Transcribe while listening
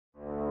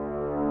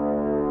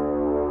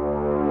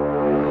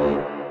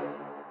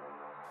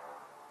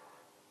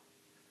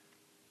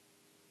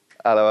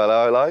Hello,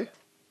 hello, hello.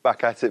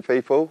 Back at it,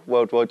 people.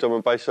 Worldwide Drum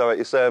and Bass Show at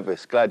your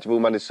service. Glad you've all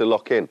managed to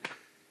lock in.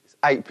 It's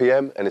 8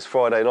 p.m. and it's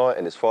Friday night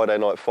and it's Friday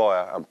Night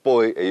Fire. And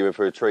boy, are you in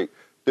for a treat.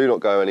 Do not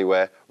go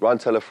anywhere. Run,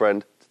 tell a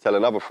friend to tell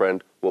another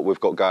friend what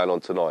we've got going on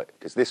tonight.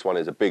 Because this one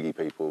is a biggie,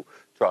 people.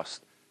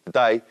 Trust.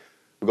 Today,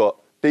 we've got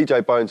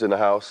DJ Bones in the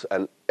house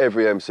and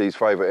every MC's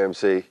favourite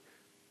MC.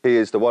 He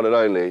is the one and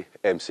only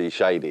MC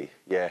Shaydee.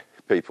 Yeah,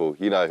 people,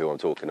 you know who I'm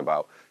talking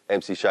about.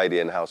 MC Shaydee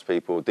in the house,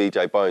 people.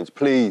 DJ Bones,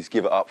 please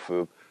give it up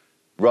for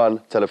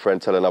Run, tell a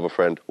friend, tell another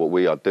friend what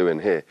we are doing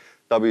here.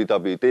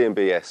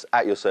 WWDNBS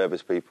at your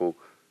service, people.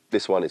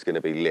 This one is going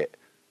to be lit.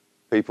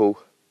 People,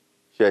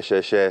 share,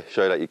 share, share,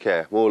 show that you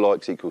care. More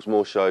likes equals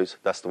more shows.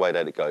 That's the way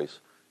that it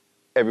goes.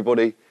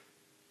 Everybody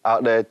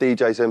out there,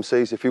 DJs,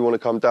 MCs, if you want to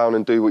come down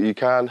and do what you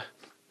can,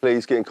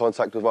 please get in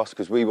contact with us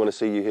because we want to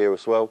see you here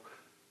as well.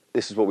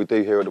 This is what we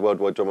do here at the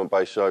Worldwide Drum and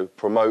Bass Show,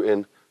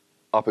 promoting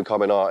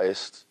up-and-coming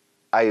artists,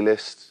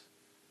 A-lists,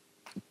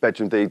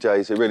 bedroom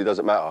DJs, it really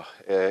doesn't matter.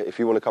 If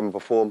you want to come and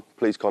perform,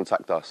 please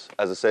contact us.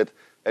 As I said,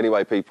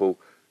 anyway, people,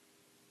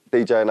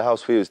 DJ in the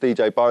house for you is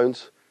DJ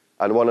Bones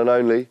and the one and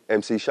only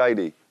MC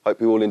Shaydee. Hope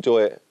you all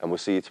enjoy it and we'll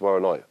see you tomorrow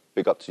night.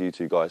 Big up to you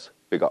two guys.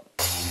 Big up.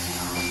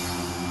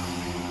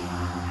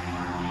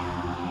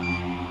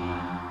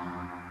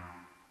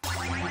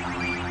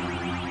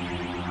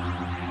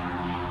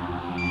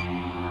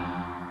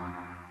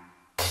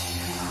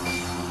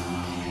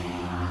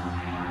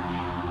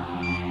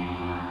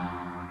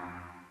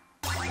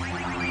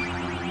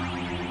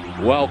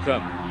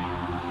 Welcome,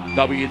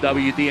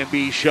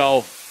 WWDNB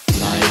show.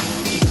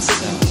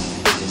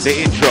 The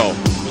intro.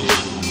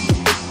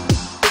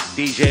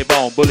 DJ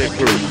Bone,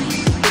 Bulletproof.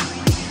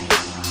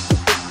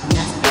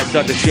 That's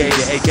Dr.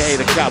 Shaydee, aka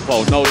the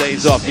Capo. No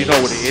days off, you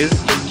know what it is.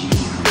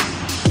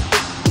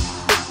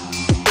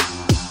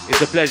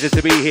 It's a pleasure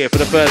to be here for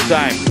the first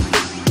time.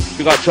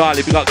 We got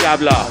Charlie, we got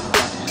Gabla.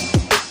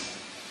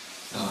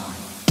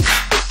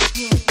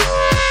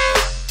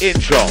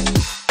 Intro.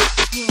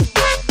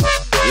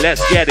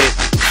 Let's get it.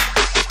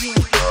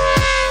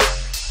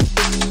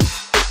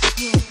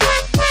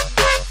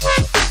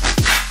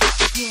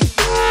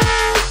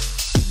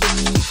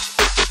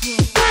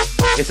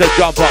 It's a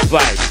jump up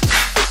vibe.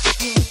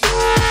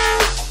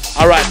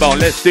 Alright, Bone,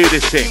 let's do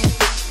this thing.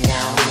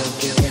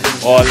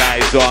 All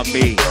eyes on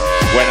me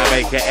when I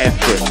make an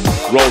entrance.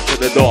 Roll to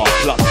the door,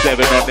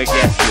 +7 on the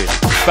guest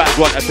list. Fans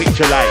want a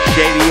picture like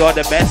Shaydee or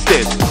the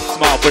bestest.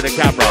 Smile for the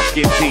camera,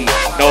 skin tea,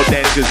 no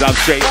dentures, I'm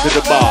straight to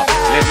the bar.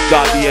 Let's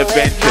start the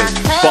adventures.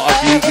 Spot a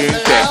few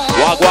goons there.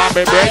 Wagwan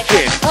me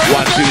breaking.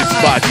 1-2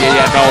 spot, yeah,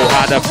 you know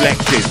how to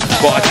flex it.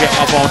 Gotta check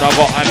my phone, I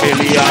got a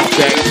million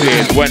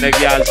texts. When the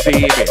gal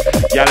see me,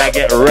 y'all I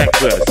get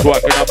reckless.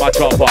 Working on my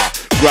chopper,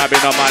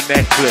 grabbing on my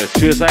necklace.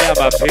 Choose I am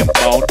a pimp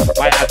bone,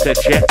 might have to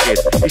check it.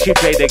 If she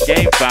play the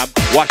game, fam,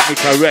 watch me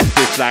caress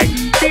this like,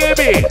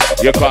 baby,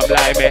 you come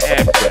like me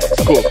empress.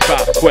 Cook,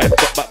 fat, quest,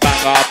 put my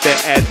bang off the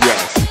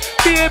headrest.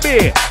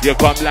 Baby, you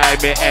come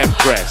like me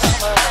empress.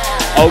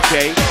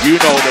 Okay, you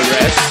know the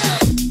rest.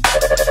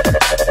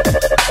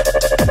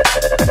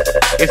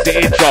 It's the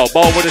intro,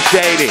 Bone with the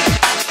Shaydee.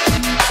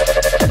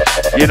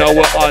 You know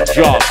we're on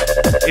job.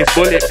 It's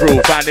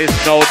bulletproof and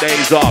it's no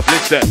days off.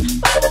 Listen.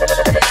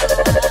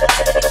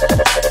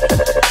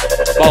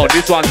 Bone,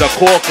 this one's a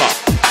corker.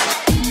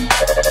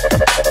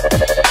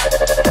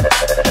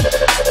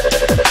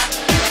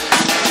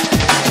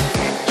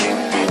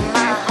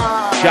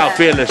 Shout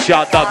fearless,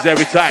 shout dubs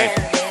every time.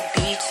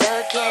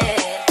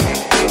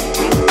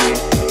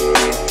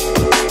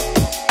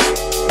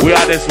 We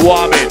are this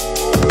warming.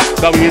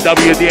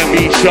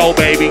 WWDNB show,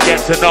 baby, get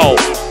to know.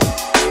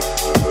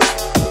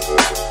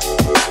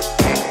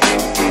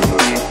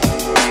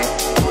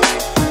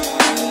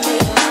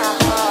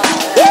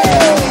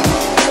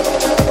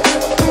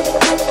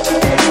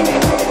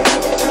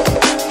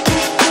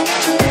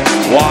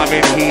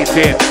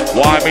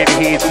 Warming,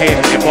 heating.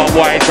 If I'm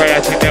white, try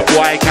to them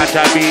white, catch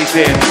a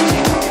beating.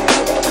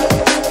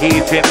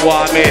 Heating,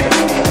 warming.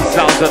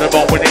 Sounds of the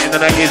bomb with the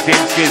internet is in,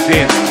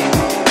 skizzing.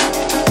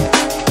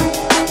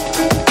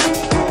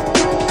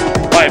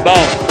 Right,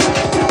 bone.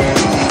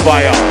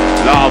 Fire,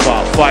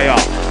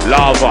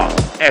 lava.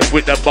 F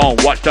with the bone,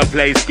 watch the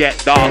place get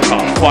darker.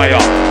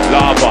 Fire,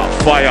 lava.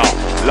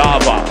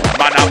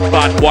 Man up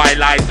bad, white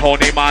like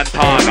Tony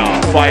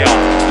Montana. Fire,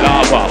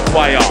 lava.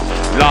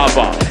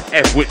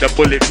 F with the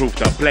bulletproof,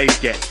 the place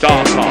get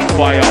darker.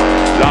 Fire,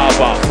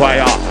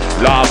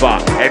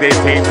 lava.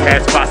 Anything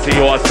Trespassy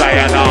or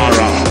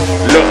sayonara.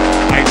 Look,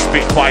 I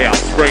spit fire,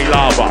 spray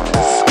lava.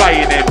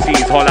 Sky in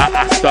MCs, holla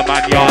hasta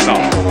mañana.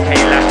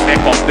 Hey, let's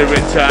neck up the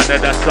return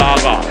of the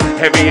saga.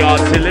 Heavy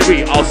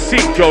artillery, I'll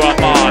sink your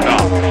armada.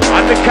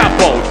 I'm the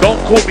capo, don't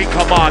call me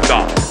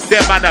commander.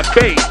 Them man a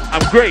bait,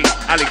 I'm great,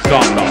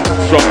 Alexander.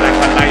 Strong like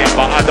a lion,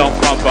 but I don't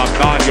come from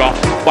Narnia.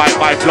 Bite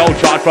my flow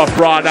chart for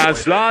fraud and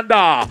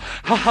slander.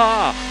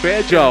 Haha,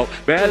 bare joke,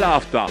 bare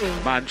laughter.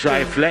 Man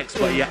try flex,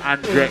 but your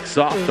Andrex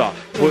after.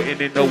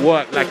 Putting in the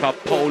work like a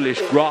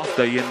Polish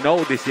grafter. You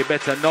know this, you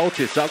better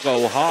notice, I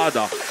go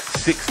harder.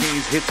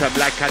 16s hit them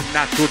like a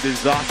natural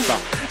disaster.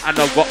 And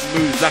I've got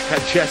moves like a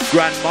chess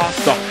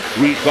grandmaster.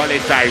 Read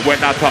quality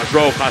when I touch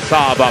raw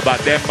cassava. But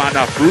them man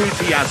are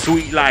fruity and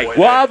sweet like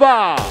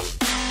guava.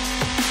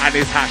 And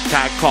it's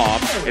hashtag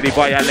calm, any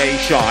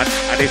violation.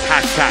 And it's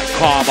hashtag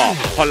karma.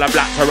 Holla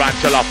black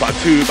tarantula for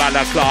 2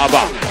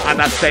 balaclava.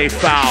 And I say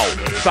foul,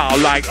 foul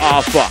like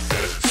Arthur.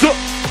 So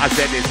I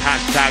said it's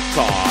hashtag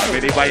calm,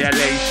 any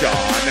violation.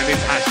 And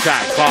it's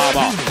hashtag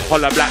karma.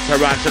 Holla black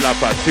tarantula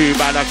for 2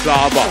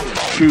 balaclava.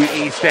 True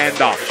East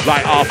Ender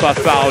like Arthur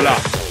Fowler.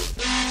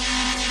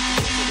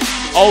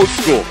 Old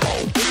school.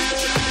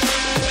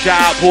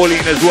 Shout out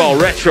Pauline as well,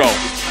 retro.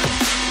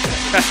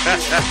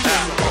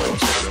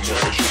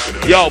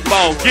 Yo,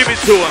 Bone, give it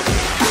to him.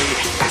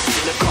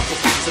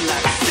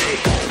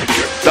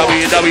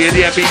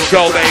 WWDMB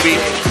show, baby.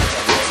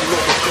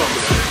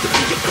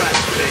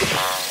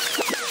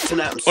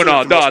 1,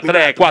 2,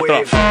 3, 4.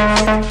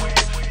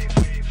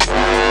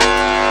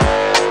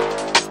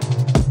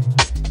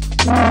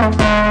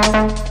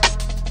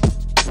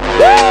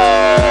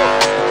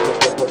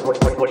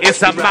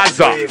 It's a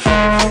Mazda.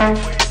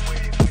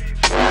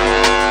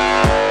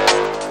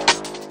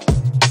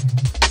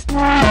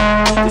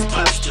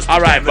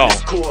 Alright, Bo.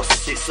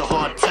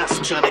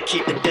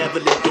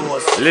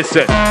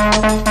 Listen,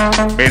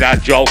 me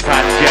that joke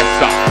and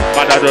jester.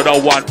 Man, I don't know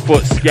 1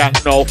 foot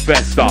skank, no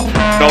fester.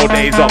 No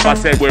days off, I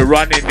said we're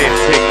running this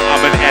thing.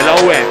 I'm an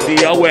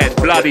LON,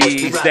 bloody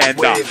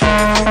EastEnder.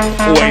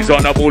 Always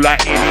on the ball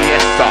like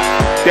Iniesta.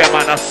 Them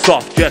man are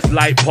soft, just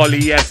like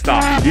polyester.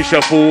 You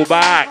should fall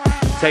back.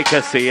 Take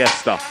a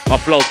siesta. My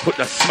flows put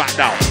the smack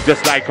down,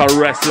 just like a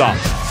wrestler.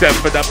 Send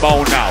for the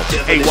bone now.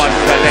 A1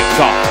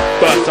 selector.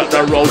 Burst up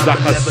the roads like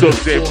a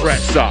Susie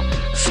presser.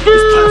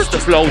 The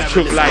flows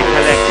chook like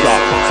Alexa.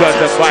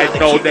 Certified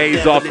no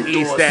days off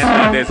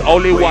EastEnder. There's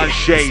only one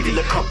Shaydee.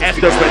 F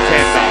the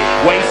pretender.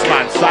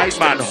 Wasteman,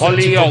 sideman,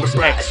 Hollyoaks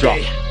extra.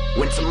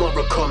 When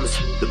tomorrow comes,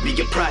 there'll be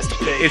a price to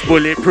pay. It's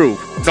bulletproof,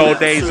 no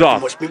days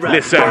off.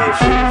 Listen.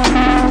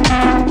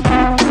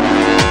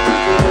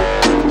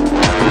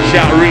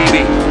 Shout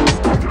Reedy.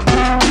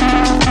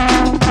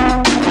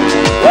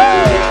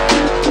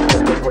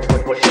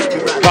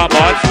 Come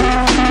on.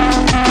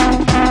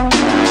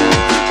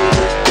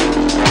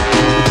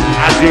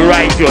 As you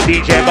write your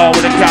DJ Mo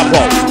with the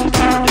capo.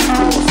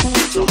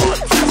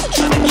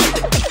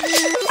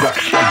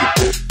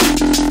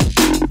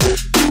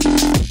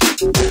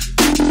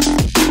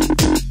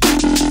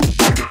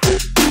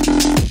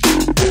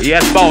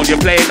 Yes, Bone, you're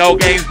playing no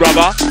games,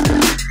 brother.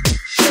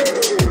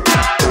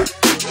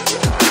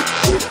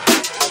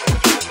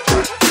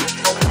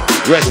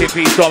 Rest in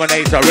peace,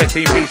 Dominator. Rest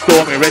in peace,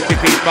 Stormy. Rest in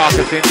peace,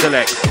 Marcus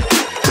Intellect.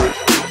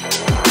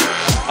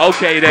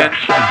 Okay, then.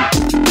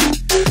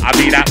 I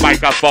be that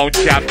microphone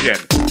champion.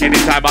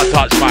 Anytime I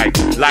touch mic,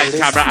 live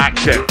camera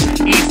action.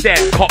 East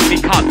End, Cockney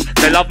cunt,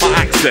 they love my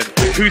accent.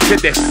 Who said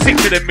they're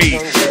sicker than me?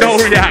 No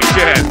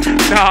reaction.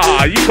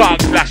 Nah, you can't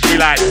clash me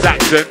like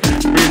Saxon.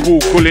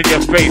 Moonwalk cool in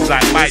your face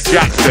like Mike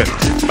Jackson.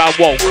 Man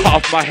won't cut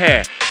off my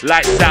hair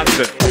like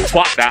Samson.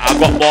 Fuck that, I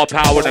got more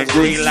power than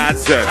Green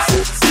Lantern.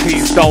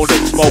 Clean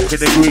stoners,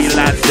 smoking the Green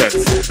Lantern.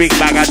 Big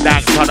bag of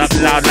dank, turn up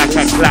loud like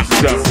a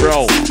klaxon.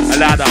 Bro,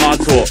 allow the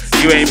hard talk,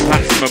 you ain't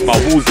passing my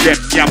walls, them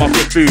yam off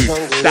your food.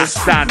 That's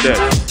standard.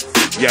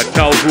 You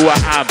know who I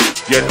am,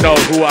 you know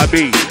who I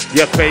be.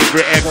 Your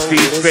favorite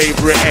MC's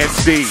favorite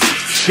MC.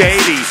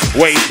 Shaydee,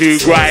 way too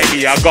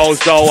grimy. I go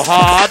so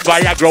hard,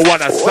 Viagra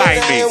wanna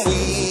sign me.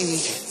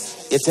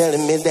 You're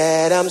telling me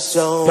that I'm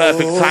strong.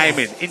 Perfect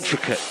timing,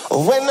 intricate.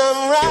 When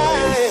I'm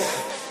right,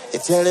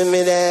 you're telling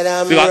me that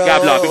I'm We got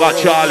Gabla, we got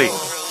Charlie.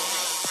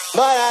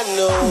 But I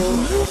know,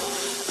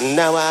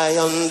 now I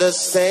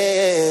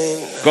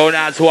understand. Going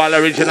out to all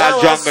original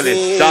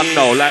junglers. Don't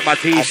know, like my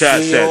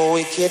t-shirt says.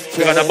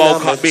 We got the Bowl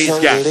Cut Beats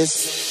gang.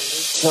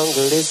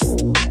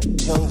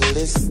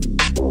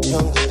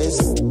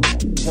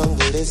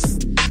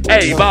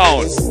 Hey,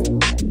 Bones.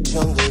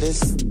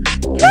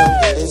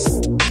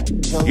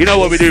 You know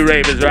what we do,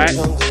 ravers, right?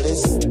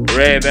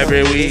 Rave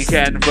every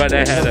weekend for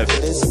the hell of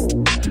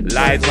it.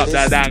 Light up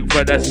the dank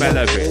for the smell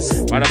of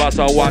it. One of us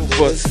a 1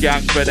 foot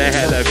skank for the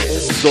hell of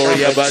it.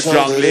 Story about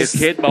junglist,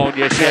 Kid Bone,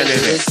 you're shelling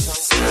it.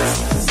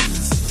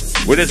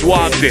 With this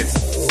warms in.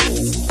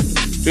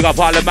 Big up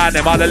all the man,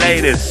 them, all the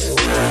ladies.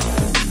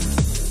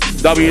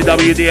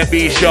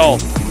 WWDMB show.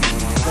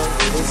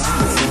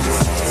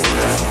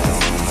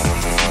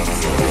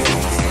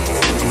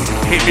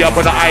 Hit me up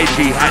on the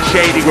IG at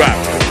ShadeeGram.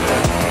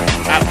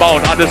 At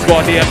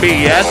Bone_DMB,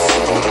 yes?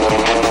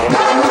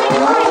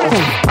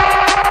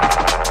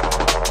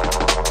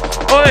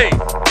 Oi!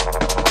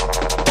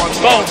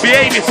 Bone,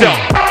 behave yourself.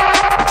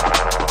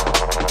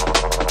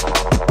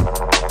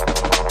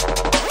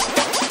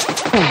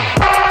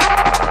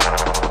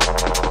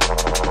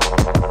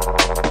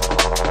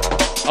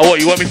 Oh, what,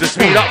 you want me to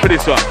speed up for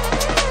this one?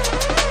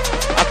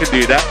 I can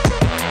do that.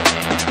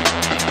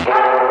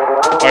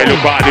 Alright,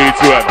 look what I do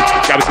to him.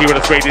 Gabba see when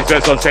I spray this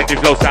verse on set, the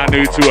flow sound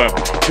new to him.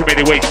 Too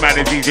many waste man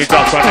and DJ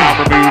dust, so now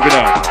I'm removing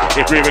them.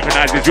 If we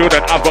recognize it's real,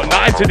 then I've got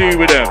nothing to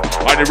do with them.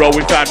 On the road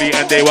with family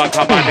and they won't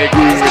come on, they're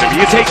grooving them.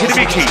 You're taking the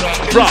mickey.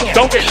 Bruh,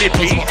 don't get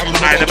nippy.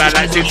 I ain't a man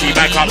like City,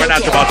 man can't run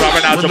out of bars, can't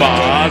run out of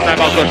bars. I'm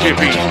out got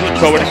chippy.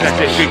 So when it's that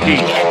tricky,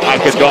 I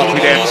can dance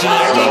with them.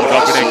 Slow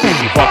up with them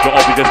quicky. Fuck it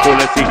up, we just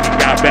call it sticky.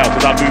 Get a bell,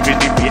 cause I'm moving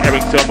nippy.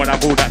 Ericsson when I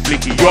pull that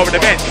flicky. You over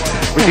the bench?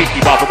 Ridicky,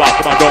 bar for bar,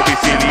 come on, don't be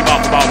silly.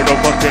 Bar for bar with no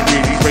content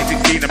really. Spray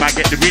 16, I might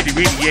get the really,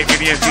 yeah, give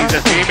me MCs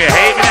that see me.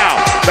 Hey me now.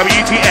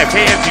 WTF,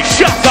 KMC,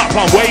 shut up,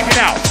 I'm waving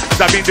out.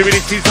 Cause I've been doing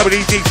this since some of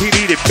these things we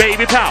needed,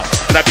 baby pal.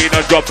 And I've been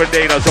on drop and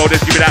data, so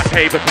just give me that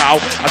paper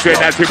towel. I swear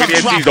that too many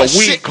MCs a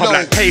week come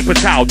like paper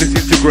towel.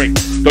 Disintegrate.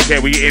 Don't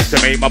care where you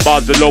intimate, my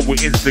bars alone will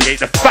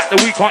instigate. The fact that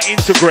we can't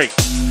integrate.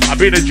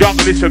 I've been a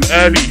junglist from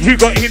early, you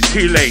got in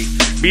too late.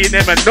 Me and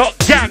them are not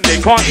gang,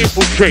 they can't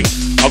infiltrate.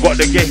 I got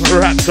the game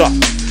wrapped up.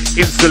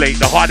 Insulate,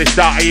 the hardest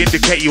out I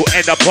indicate, you'll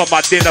end up on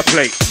my dinner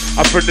plate.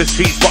 I'm from the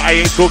streets, but I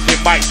ain't talking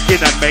Mike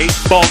Skinner, mate.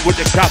 Bone with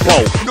the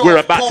capo, we're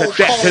about to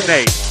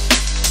detonate.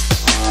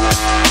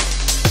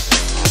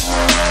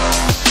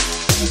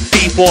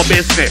 C4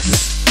 business.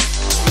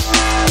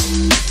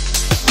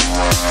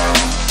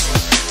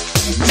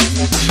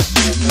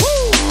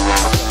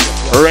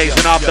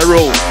 Raising up the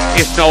roof,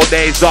 it's no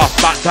days off,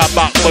 back to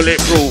back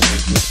bulletproof.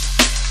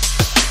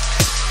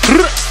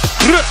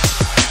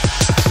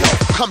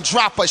 Come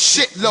drop a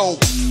shitload.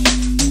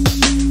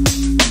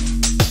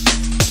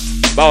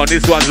 Bone,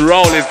 this one's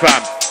rolling,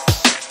 fam.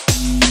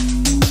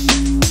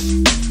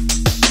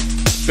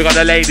 We got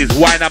the ladies,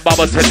 wine and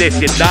bubble to this,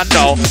 you done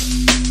know.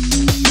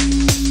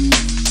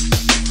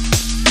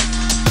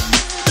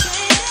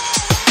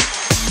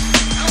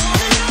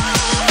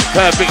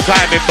 Perfect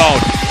timing,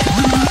 Bone.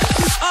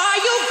 Are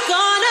you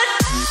gonna?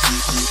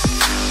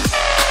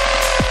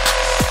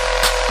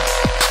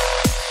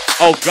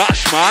 Oh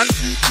gosh, man.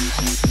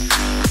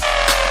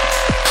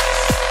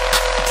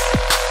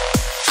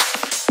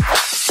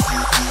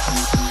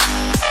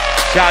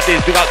 Shout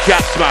this, we got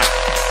caps, man.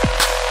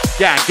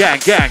 Gang, gang,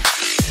 gang.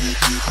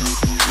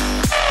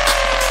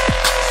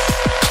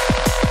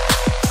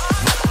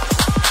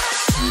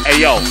 Hey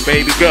yo,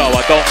 baby girl,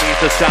 I don't mean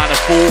to sound a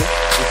fool.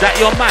 Is that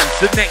your man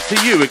stood next to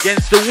you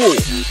against the wall?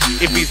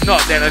 If he's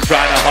not, then I'm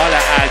trying to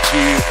holler at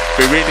you.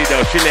 But really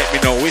though, she let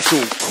me know it's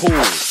all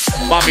cool.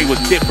 Mommy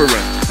was different,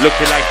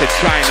 looking like the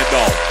China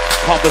doll.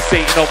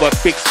 Conversating over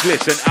big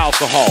splits and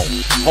alcohol.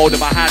 Holding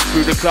my hand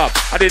through the club,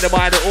 I didn't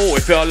mind at all.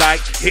 It felt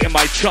like hitting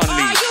my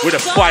Chun-Li with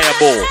a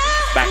fireball.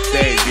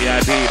 Backstage,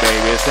 VIP,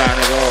 baby, it's time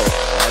to go.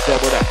 I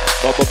double that,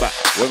 bubble back,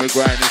 when we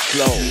grinding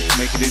slow.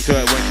 Making it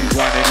turn when she's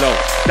running low.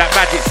 That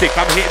magic stick,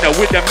 I'm hitting her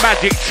with the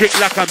magic trick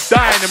like I'm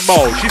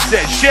dynamo. She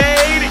said,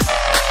 Shaydee,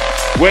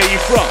 where you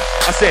from?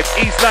 I said,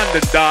 East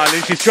London,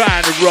 darling, she's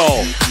trying to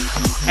roll.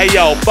 Hey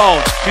yo,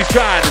 Bone, she's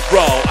trying to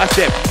roll. I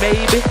said,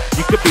 maybe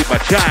you could be my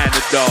China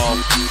doll.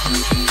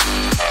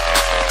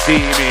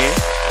 See me?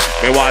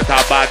 Me want a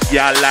bad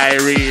girl like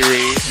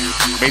Riri.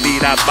 Me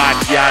need a bad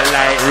girl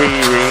like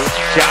Riri.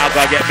 She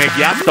gonna get me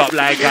gassed up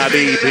like a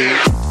baby.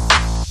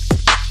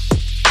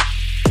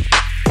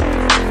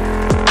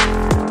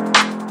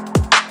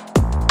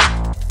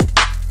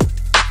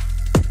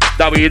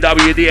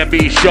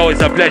 WWDMB show,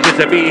 it's a pleasure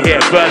to be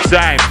here. First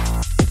time.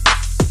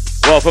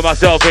 Well, for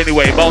myself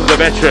anyway, Bone's a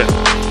veteran.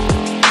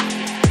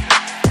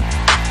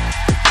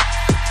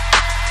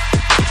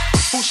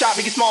 Who shot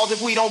Biggie Smalls?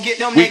 If we don't get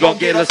them, we gon'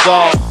 get us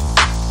all.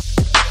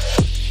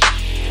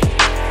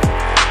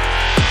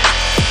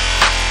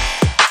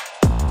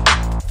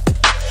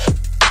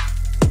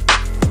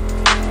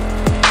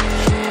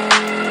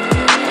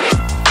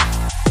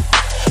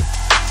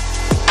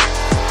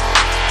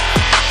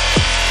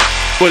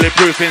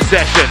 Bulletproof in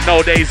session,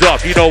 no days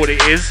off, you know what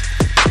it is.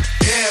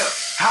 Hip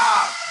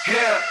hop,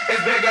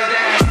 it's bigger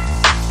than.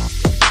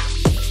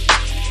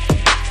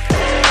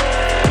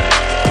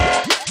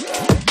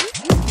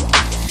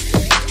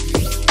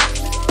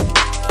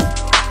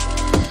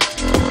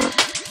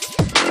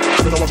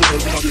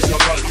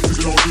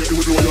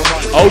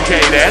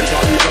 Okay then.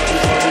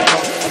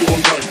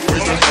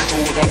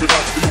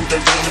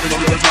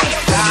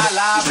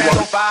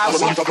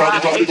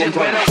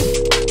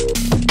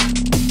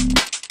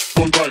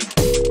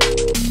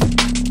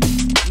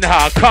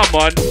 Nah, come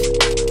on.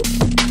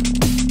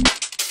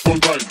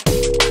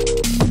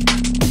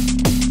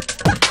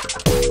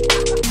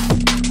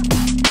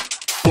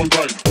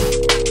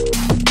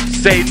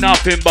 Say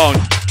nothing, Bone.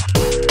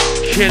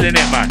 Killing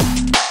it, man.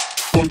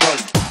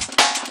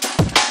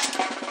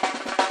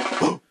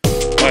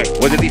 Wait,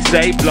 what did he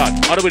say? Blood.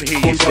 I don't hear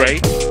you spray.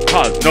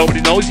 Cause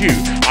nobody knows you.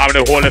 I'm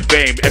in the Hall of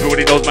Fame.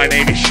 Everybody knows my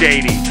name is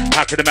Shaydee.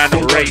 How can a man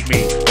not rate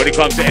me? When it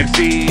comes to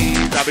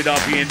MCs, I've been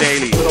up being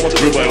daily.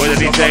 Rude boy, what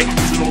did he say?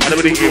 I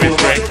don't hear you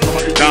spray.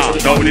 Nah,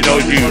 nobody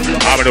knows you.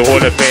 I'm in the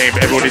Hall of Fame.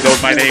 Everybody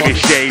knows my name is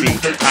Shaydee.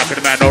 How can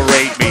a man not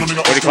rate me?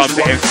 When it comes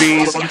to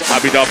MCs,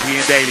 I've been up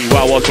being daily.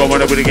 Well, what's going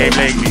on with the game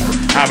lately?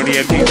 How many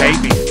MCs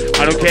hate me?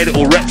 I don't care, they're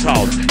all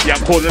reptiles. Yeah,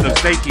 I'm calling them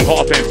snaky.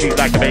 Hot off MCs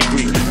like a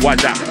bakery.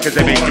 Why's that? Cause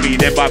they're making me.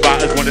 Then my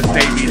batters wanna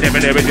snake me. Never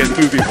just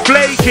moving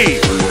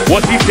flaky.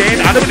 What's he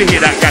saying? I don't wanna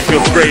hear that gas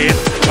you're spraying.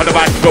 I'm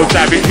about to go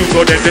savage. You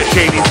know them that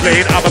Shadee's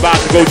playing. I'm about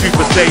to go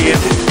Super Saiyan.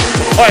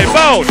 Oi,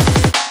 Bone!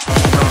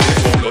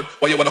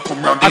 Why you wanna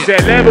come round I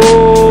said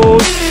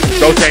levels.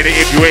 Don't say that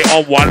if you ain't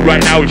on one.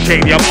 Right now it's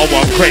Shaydee, I'm on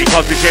one. Craig,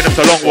 concentrate, that's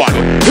a long one.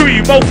 Who are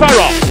you, Mo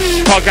Farah?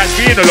 Can't catch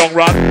me in the long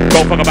run.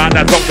 Don't fuck about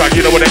that song track,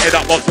 you know what I end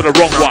up on to the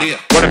wrong one.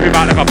 Run up him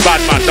out like a bad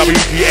man,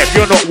 WTF,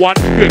 you're not one,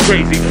 you're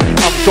crazy.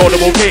 I'm sure the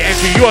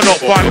KNC, you're not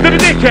fine. Look at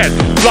the dickhead,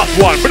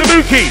 +1, for the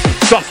Mookie,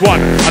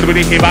 +1. I'm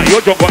gonna hear about your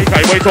job, what he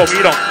told me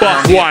you don't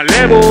 +1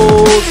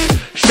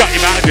 levels. Shut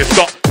him out and just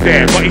stop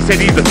there. But he said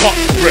he's the top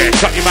rare.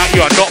 Shut him out,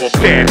 you are not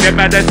there. Them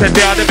man that said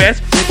they are the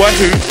best. Who, boy,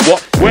 who,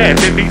 what, where?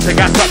 Them beats and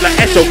gas up like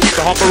Esso. Keep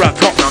the hump around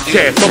top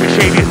chair. So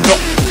Shaydee is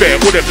not fair.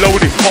 Would have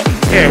loaded this hot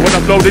air. When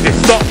I've loaded it,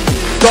 stop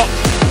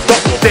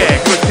there.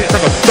 Good since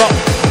I'm gonna stop.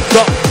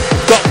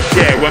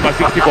 Yeah, when my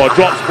 64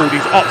 drops, all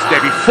these ups, they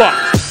be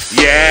fucked.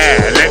 Yeah,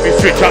 let me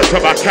switch up to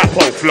my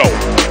capo flow.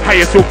 How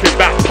you talking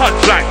about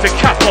punchlines to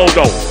capo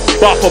though?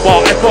 Bar for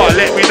bar, FR,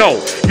 let me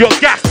know. Your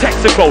gas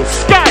Texaco,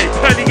 Sky,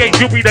 Pearly Gate,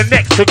 you'll be the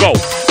next to go.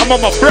 I'm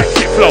on my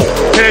Brexit flow.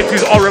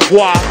 Tennis au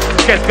revoir.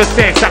 Qu'est-ce que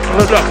c'est? Sacre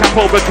le cap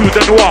over to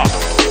the noir.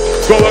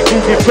 Go and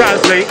Google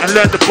Translate and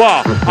learn the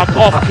bar. I'm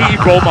off key,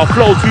 bro. My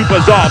flow too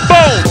bizarre.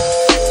 Boom!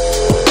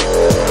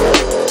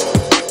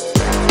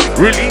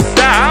 Release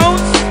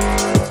sounds.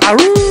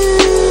 Aroo!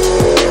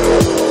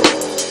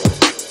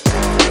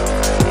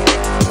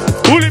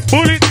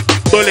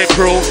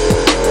 Bulletproof.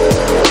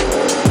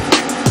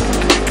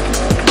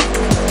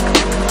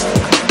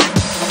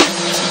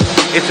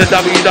 It's a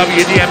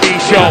WWDMB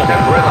show.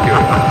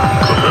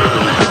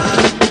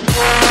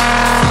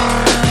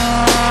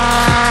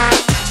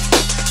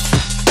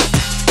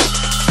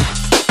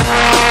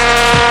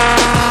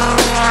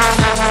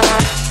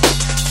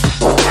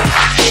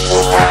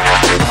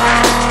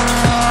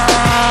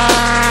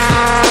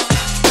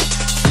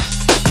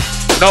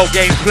 No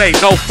gameplay,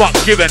 no fuck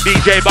given,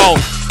 DJ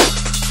Bone.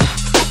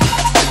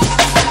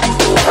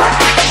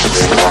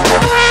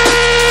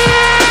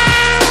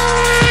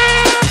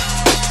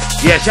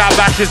 Yeah, shout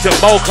back to some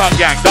Mocon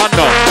gang, don't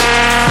know.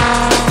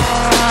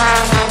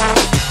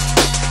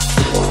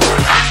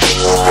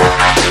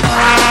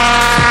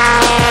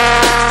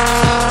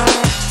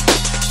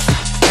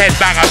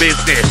 Headbanger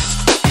business.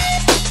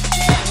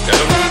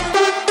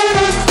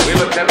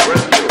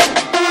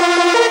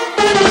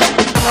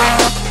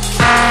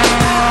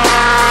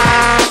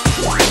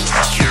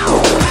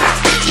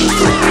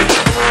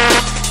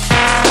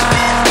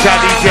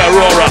 Shaydee to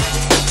Aurora.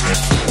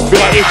 We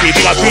got Iffy,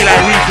 we got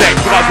P-Line Reflex,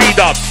 we got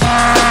V-Dubs.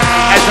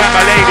 Anytime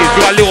my ladies, we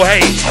got Lil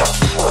H.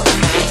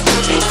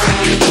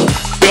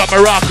 We got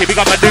Meraki, we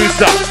got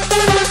Medusa.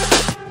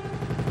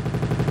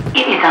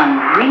 It is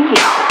unreal.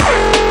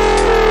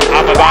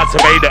 I'm about to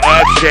make the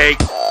earth shake.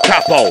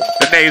 Capo,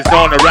 the name's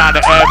known around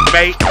the earth,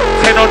 mate.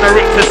 10 on the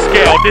Richter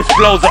scale, this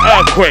flow's an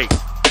earthquake.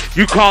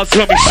 You can't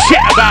tell me shit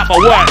about my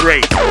work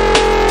rate.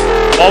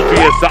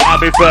 Obvious that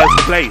I'm in first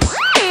place,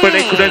 but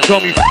they couldn't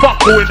tell me fuck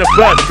all in the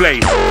first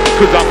place.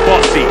 Cause I'm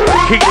bossy,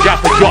 King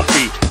Jaffa drop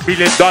me. $1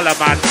 million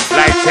man,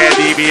 like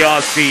Teddy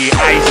BRC,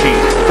 icy,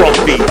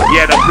 frosty,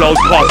 yeah the flow's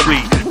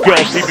costly.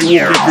 Girls see me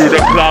walking through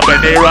the club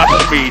and they rush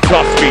me,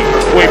 trust me.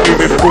 We're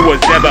moving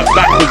forwards, never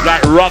backwards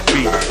like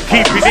rugby.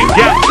 Keeping it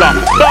gangster,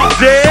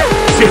 that's it.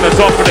 Sitting on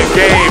top of the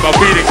game, I'm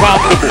feeling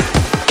comfortable.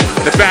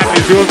 The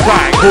family's doing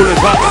fine, cool as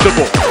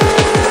Huxtable.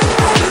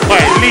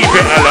 Alright, leave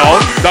it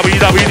alone.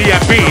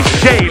 WWDMB,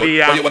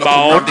 Shaydee and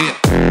Bone.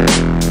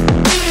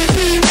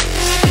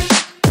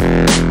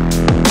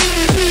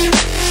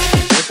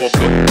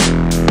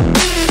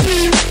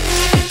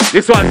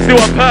 This one's still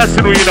a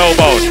personal, you know,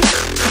 Bone.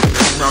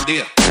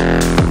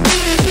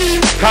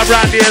 Come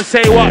round here and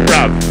say what,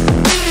 bruv?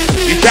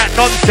 You chat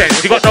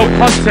nonsense, you got no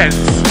contents.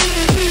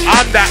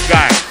 I'm that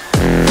guy.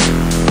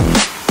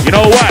 You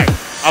know why?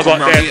 I got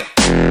them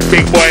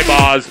big boy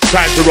bars,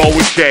 trying to roll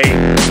with Shay.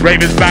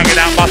 Ravens banging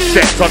out my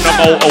sets on the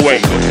motorway.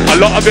 A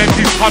lot of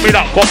MCs coming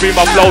up, copying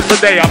my flow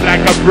today. I'm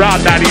like a brown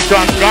daddy, so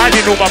I'm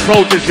guiding all my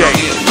protege.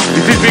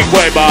 This is big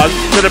boy bars,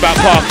 said about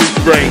parking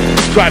spray.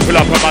 Try pull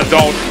up on my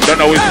zone, don't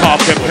know his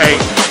park and pay.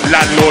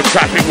 Landlord,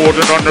 traffic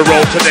warden on the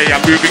road today.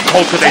 I'm moving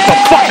cold today, so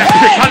fuck that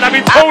prick, and I'm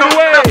in total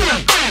away.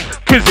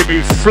 Cause he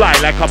moves fly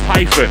like a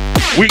python.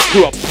 Weak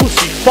to a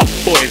pussy, fuck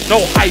boys,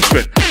 no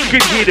hyphen. Can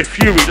hear the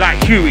fury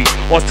like Huey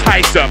or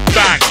Tyson.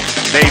 Bang,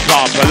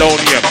 napalm,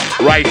 polonium,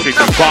 rising.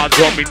 You can't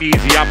draw me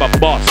easy, I'm a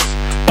boss.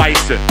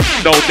 Bison,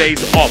 no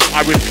days off,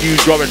 I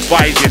refuse your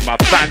advising. My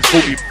fans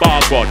call me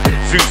Bar God.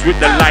 Zeus with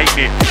the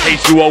lightning,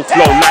 H2O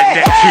flow like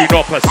Neptune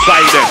or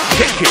Poseidon.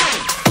 Check it.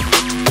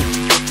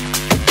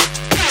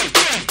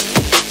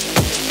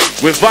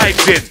 With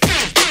vibes in.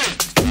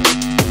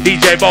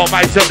 DJ Bone,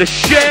 myself, the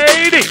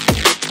Shaydee.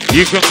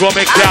 You can call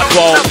me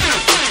Clapbo.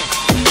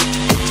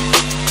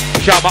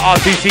 Shout my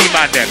RCC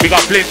man then. We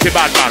got Flinty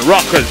Bad Man,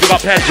 Rockers, we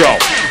got Pedro.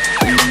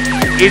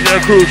 Easy the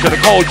Cruiser, the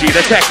Koji,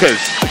 the Techers.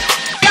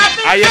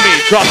 I hear me,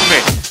 trust me.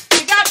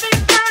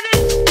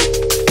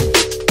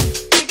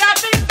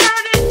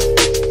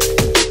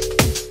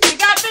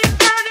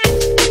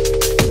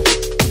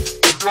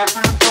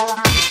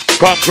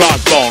 Come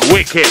crossbone,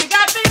 wicked.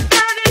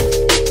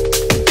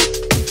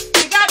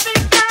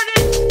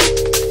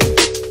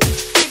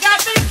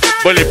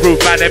 Bulletproof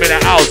man, them in the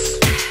house.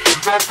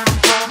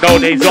 No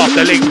days off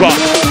the link box.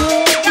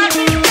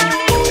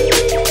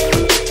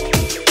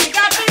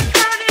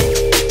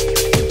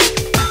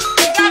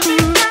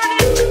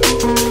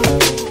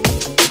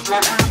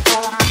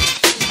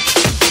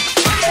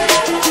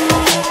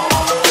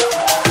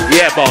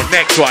 Yeah, bro,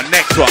 next one,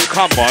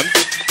 come on.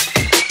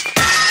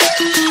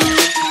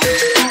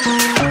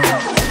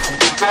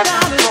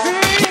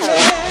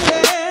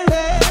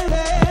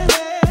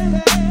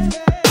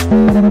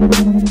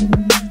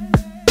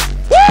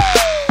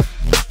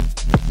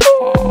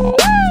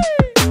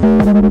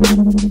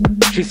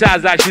 She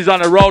sounds like she's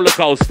on a roller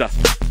coaster.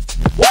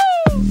 Woo!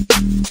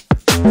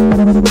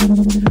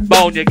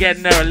 Bone, you're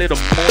getting there a little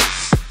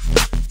moist.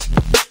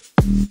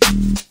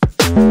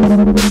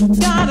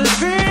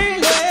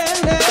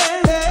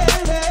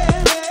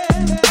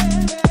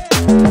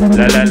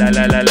 La la la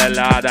la la la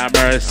la da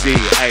mercy,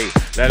 hey.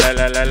 La la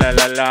la la la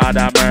la la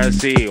da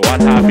mercy.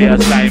 What a beer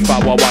sign for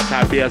what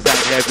a beer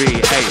sign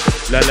heavy, hey.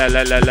 La la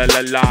la la la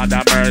la la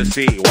da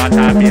mercy. What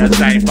a beer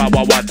sign for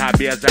what a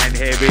beer sign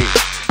heavy.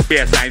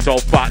 Beer sign so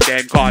fat,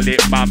 then call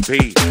it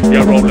Mampy.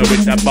 You're rolling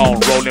with the bone,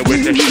 rolling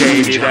with the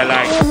Shaydee. They're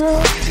like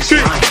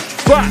big,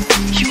 fat,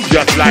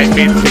 just like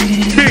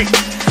Minty. Big,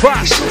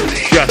 fat,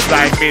 just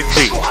like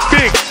Minty.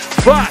 Big,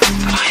 fat,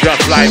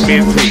 just like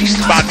Minty.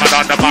 Batman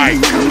on the mic,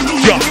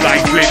 just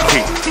like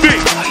Flinty.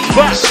 Big,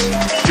 fat,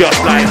 just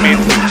like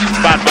Minty.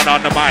 Batman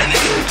on the mic,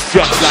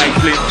 just like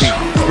Flinty.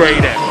 Spray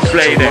them,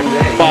 play them,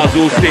 bars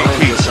all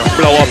stinky.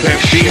 Blow up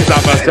MCs,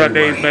 I'm a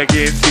Sunday's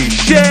McGinty.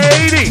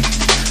 Shaydee.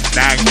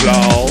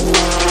 Nanglo,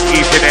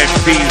 eating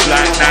MCs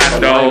like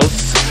Nando's.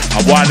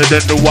 I'm wilder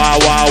than the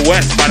Wild Wild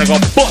West, man. I got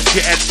bust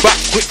your head back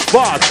quick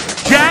fast.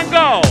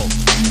 Django,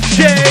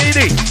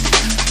 Shaydee,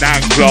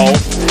 Nanglo.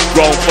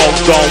 Grown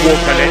folks don't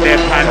walk and let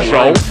their pants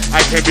show.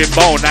 I came in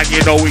bone and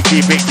you know we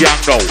keep it young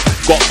though.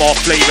 Got more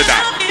flavour than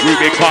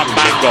Rubicon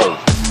Mango.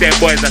 Them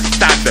boys are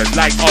standard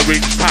like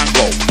Orange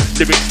Tango.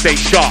 Lyrics stay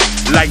sharp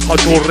like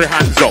Hotori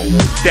Hanzo.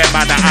 Them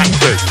man are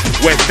actors,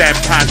 West End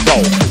Panto.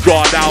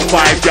 Draw down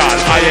 5 y'all,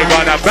 are you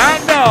gonna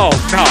bang no?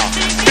 Nah,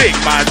 big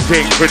man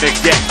thing from the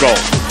get-go.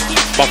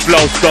 My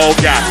flow so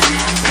gas,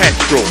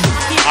 petrol.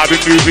 I've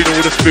been moving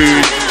all the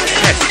food,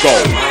 Tesco.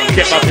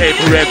 Get my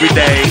paper every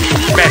day,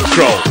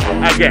 Metro.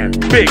 Again,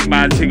 big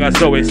man thing,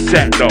 so it's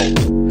set though.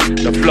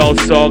 The flow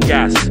so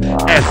gas,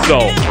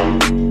 SO.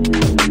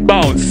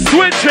 Bone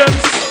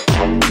switchers.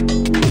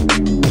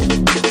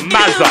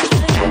 Mazza.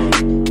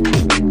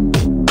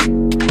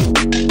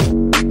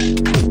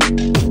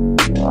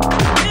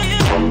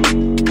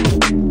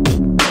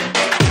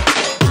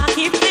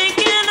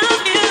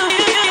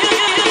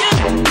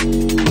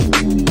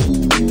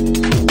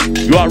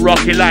 You are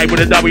rocking live with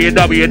the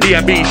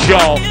WWDMB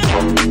show.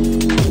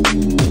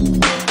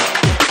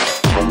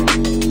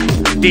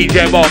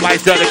 DJ Bo,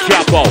 myself the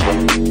capo.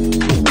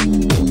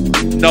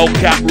 No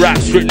cap rap,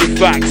 strictly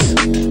facts.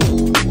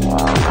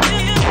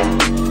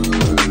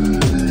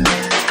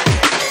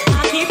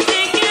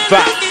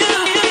 Facts.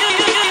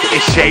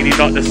 It's Shaydee,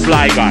 not the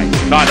sly guy.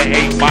 Nah, that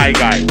ain't my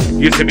guy.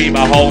 Used to be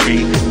my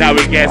homie, now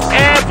he gets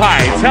air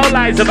pie. Tell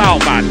lies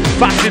about man,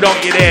 fast it on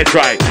your air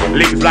dry.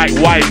 Links like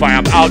Wi-Fi,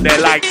 I'm out there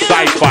like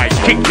sci-fi.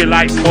 Kick you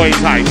like Muay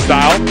Thai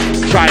style.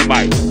 Try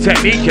my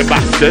technique, you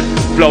bastard.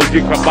 Flows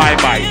you can buy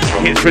my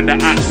hits from the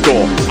App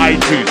Store,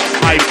 iTunes,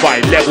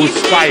 hi-fi, levels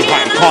sky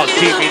high. Can't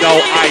see me,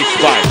 no I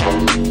spy.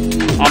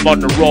 I'm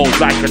on the road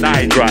like an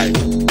iDrive.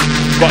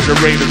 Got the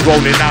ravens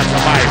rolling out to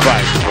my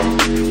vibe.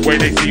 When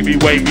they see me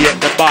wavy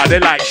at the bar, they're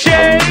like,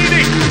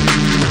 Shaydee!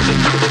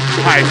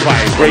 High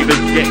five, ravens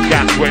get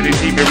gas when they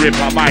see me rip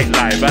my mic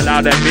live.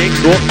 Allow them big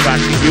talk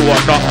fancy, you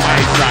are not my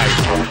size.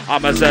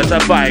 I'm a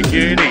certified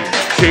uni,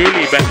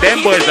 truly, but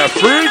them boys are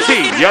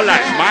fruity. You're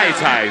like my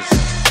ties.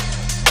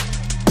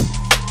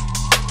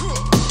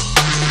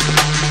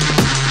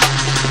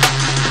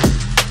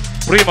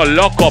 Primo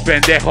loco,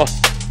 pendejo.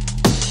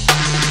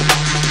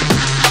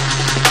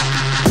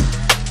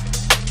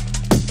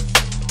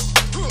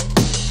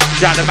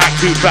 Shout the Mac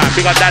 2 fam,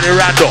 big up Danny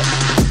Randall.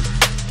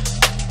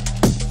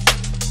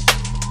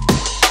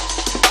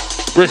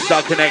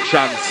 Bristol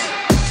Connections.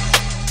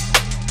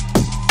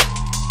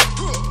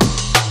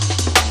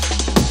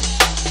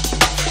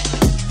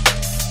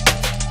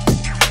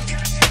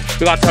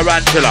 Big up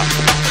Tarantula.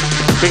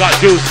 Big up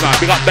Juice Man,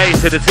 big up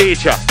Bass to the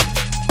teacher.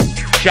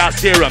 Shout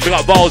Serum, big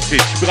up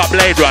Voltage, big up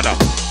Blade Runner.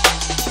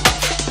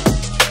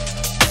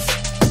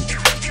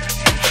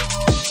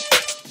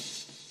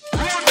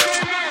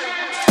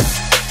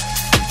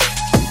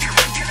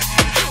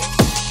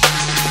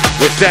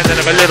 We're sending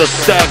them a little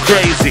stir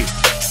crazy.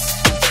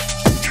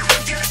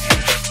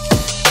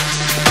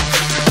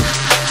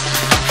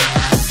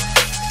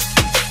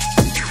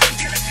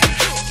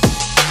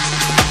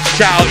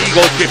 Shout out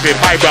Ego Tripping,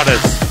 my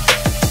brothers.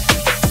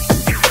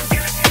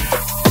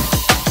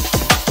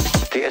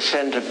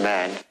 ascendant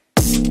man.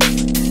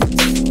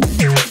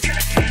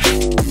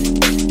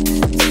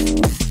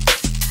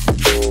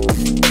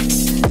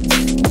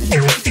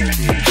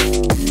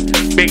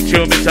 Big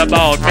tune, Mr.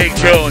 Bone, big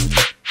tune.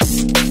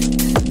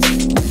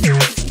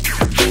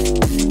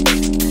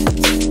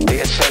 The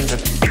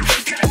ascendant.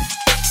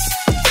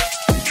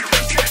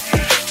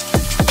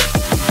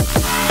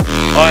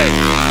 Oi,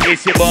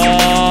 it's your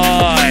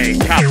boy,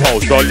 Capo,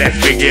 so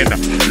let's begin.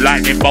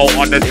 Lightning bolt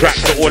on the track,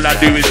 so all I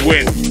do is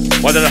win.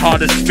 One of the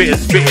hardest spitters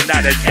spitting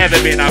that there's ever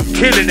been. I'm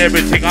killing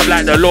everything, I'm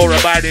like the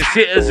law-abiding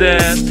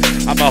citizen.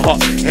 I'm a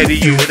hot-headed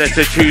youth, that's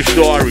a true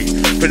story.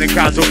 From the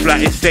council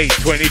flat estate,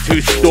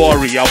 22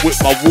 story. I whip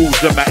my walls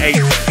and my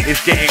eight, it's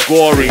getting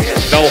gory.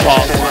 No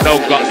heart, no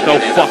guts, no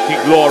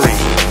fucking glory.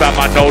 Fam,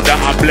 I know that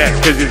I'm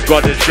blessed, cause it's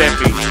God that sent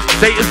me.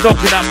 Satan's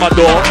knocking at my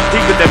door, he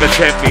could never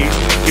tempt me.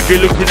 If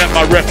you're looking at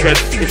my record,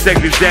 it's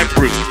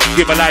exemplary.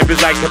 Give my life is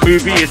like a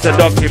movie, it's a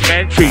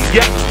documentary.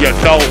 Yeah, you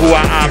know who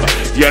I am,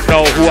 you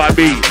know who I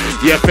be.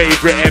 Your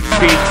favorite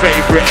MC's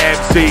favorite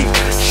MC.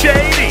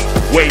 Shaydee,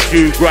 way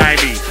too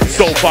grimy.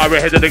 So far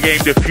ahead of the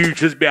game, the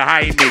future's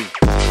behind me.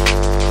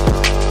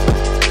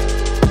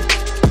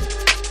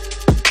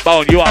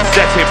 Bone, you are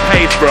setting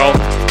pace, bro.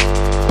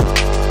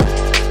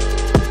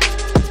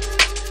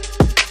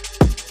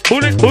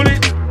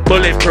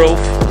 Bulletproof.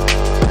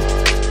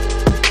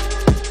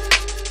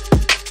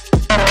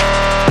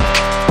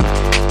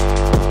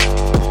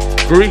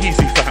 Greasy,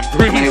 fam,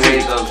 greasy. Many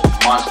ways those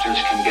monsters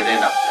can get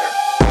in up there.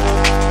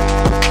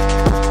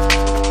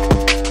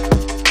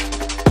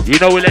 You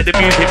know we let the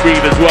music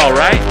breathe as well,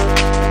 right?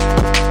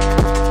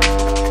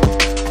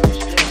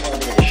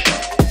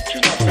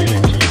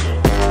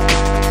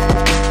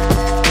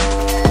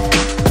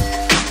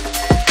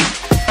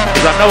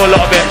 Because I know a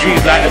lot of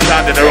MCs like the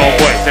sound of their own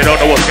voice. They don't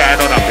know what's going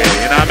on up here,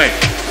 you know what I mean?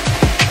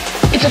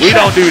 We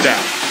don't do that.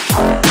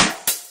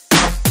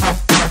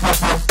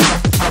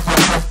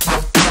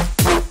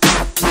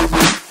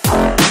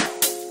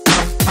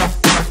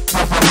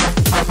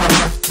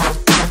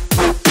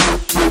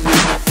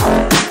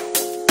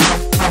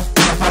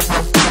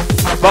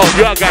 Bro,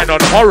 you are going on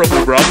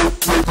horrible, bro.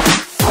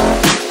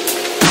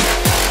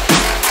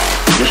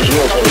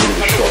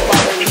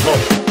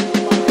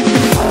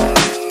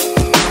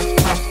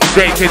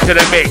 Straight into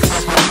the mix.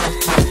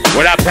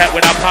 When I pet,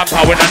 when I pump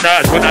out, when I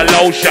nurse, when I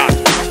lotion.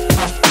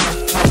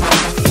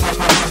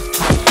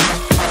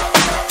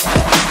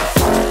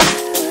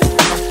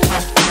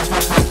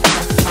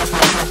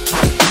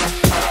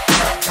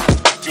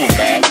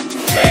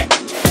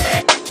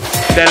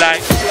 They're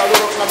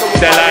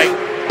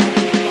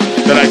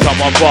like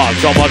someone fast,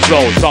 someone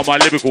slow, someone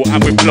lyrical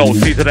and with flow.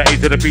 C to the A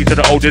to the B to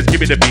the O, just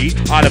give me the beat,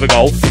 I'll never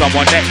go.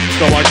 Someone next,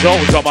 someone show,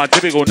 someone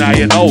typical, now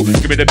you know.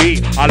 Give me the beat,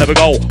 I'll never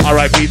go.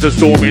 R.I.P. to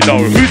Stormy Low.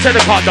 Who said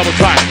I can't double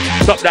time?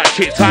 Stop that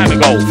shit time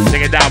ago.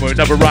 Sing it down with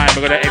another rhyme,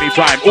 we're gonna any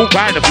time, all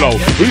kind of flow.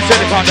 Who said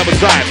I can't double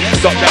time?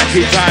 Stop that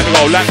shit time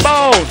ago, like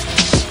Bone.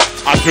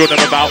 I feel them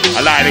about,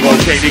 I lie to go,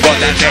 Shaydee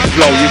got that next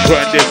flow. You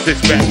put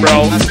disrespect,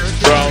 bro.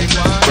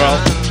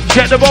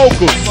 Check the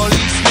vocals.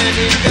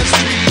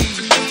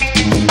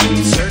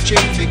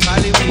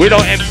 We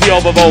don't MC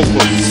over vocals.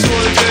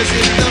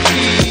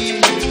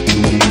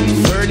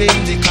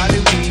 Burning the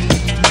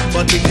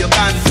but if you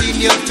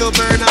continue to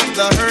burn up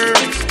the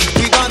herbs,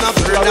 we gonna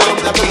burn down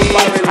the cave.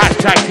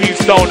 Hashtag Team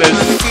Stoners.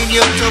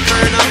 Continue to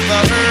burn up the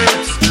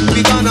herbs,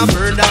 we gonna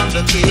burn down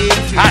the cave.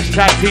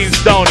 Hashtag Team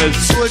Stoners.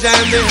 So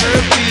down the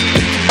herb.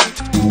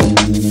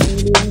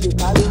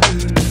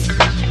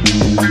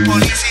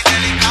 Police in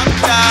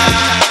helicopter,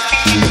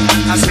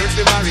 I search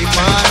for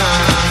marijuana.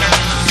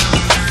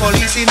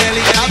 Police in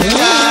helicopter.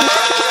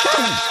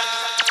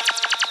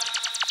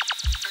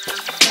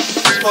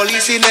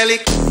 Police in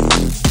helicopter.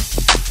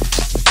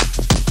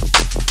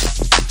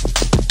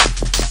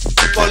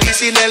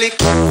 Police in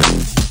helicopter.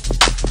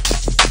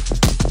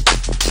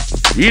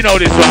 You know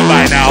this one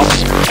by now.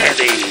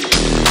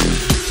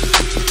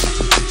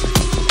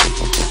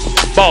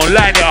 Bone,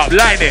 line it up,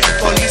 line it.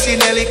 Police in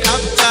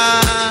helicopter.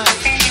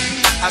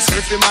 I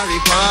search for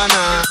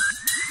marijuana.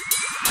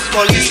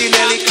 Police in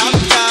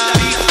helicopter.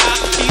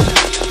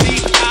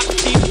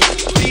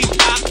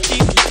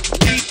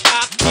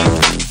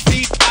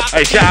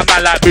 Hey, shout out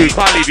man like Boo,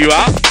 can't leave you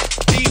out.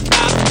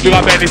 We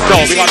got Benny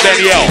Stone, we got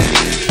Benny L.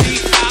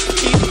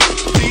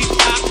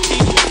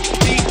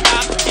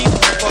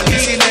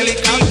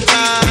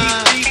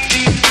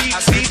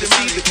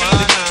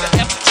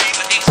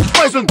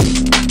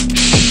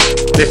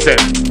 Listen,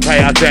 pay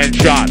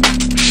attention.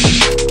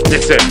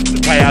 Listen,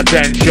 pay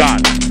attention.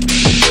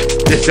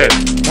 Listen,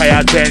 pay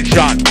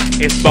attention.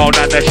 It's Bone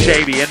and the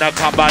Shaydee in a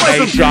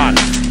combination.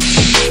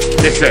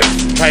 Listen,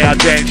 pay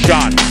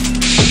attention.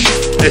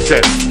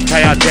 Listen,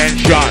 pay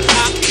attention.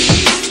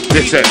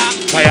 Listen,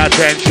 pay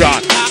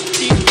attention.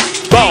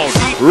 Bone,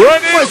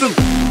 running.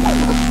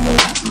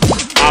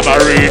 I'm a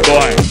rude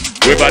boy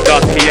with a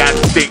dirty and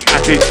stick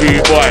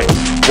attitude boy.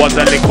 Was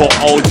a little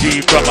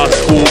OG from a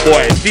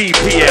schoolboy.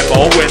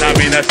 DPMO when I'm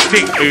in a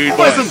stick mood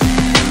boy.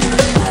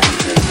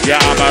 Yeah,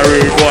 I'm a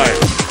rude boy.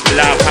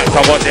 Loud packs,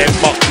 I want them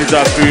boxes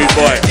of food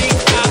boy.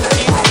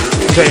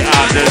 Straight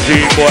out the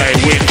zoo, boy.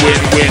 Win,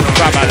 win, win.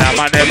 Family,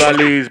 man, never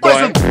lose,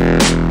 boy.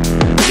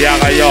 Yeah,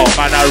 yo,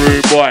 man, a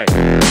rude boy.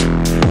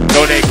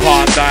 No, they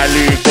can't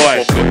dilute,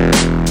 boy.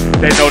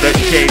 They know that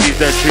Shadee's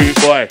the truth,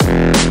 boy.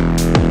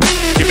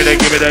 Give me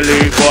the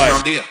loot, boy.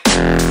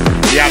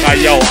 Yeah,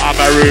 yo, I'm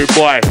a rude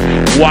boy.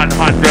 100%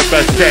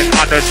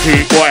 on the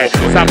street, boy.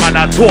 Some man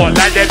a talk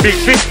like they big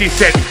 50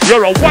 cent.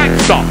 You're a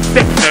wankster.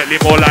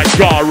 Definitely more like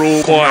Ja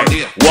Rule, boy.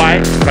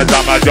 Why? Cause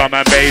I'm a drum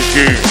and bass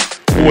dude.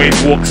 Always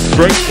walk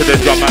straight to the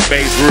drum and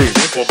bass room.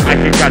 I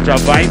can catch a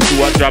vibe to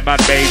a drum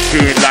and bass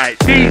tune like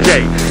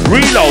DJ,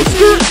 Reload,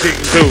 Scoot, Sing,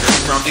 Zoom.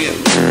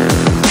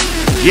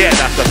 Yeah,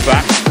 that's a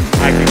fact.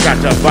 I can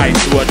catch a vibe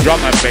to a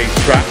drum and bass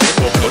track.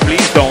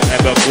 Please don't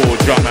ever call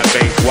drum and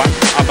bass whack.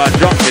 I'm a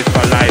drum this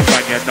for life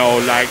and you know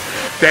like.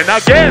 Then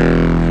again,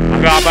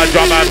 I'm a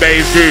drum and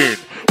bass dude.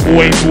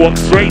 Always walk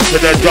straight to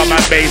the drum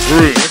and bass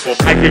room.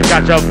 I can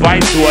catch a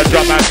vibe to a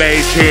drum and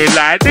bass tune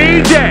like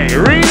DJ,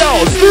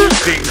 Reload, Scoot,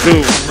 Sing,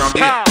 Zoom.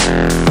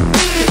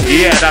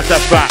 Yeah, that's a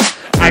fact.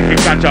 I can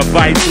catch a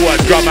vibe to a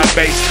drum and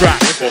bass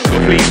track.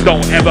 Please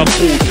don't ever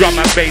call drum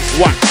and bass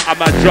whack. I'm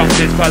a drum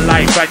this for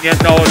life and you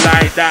know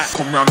like that.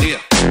 Come round here.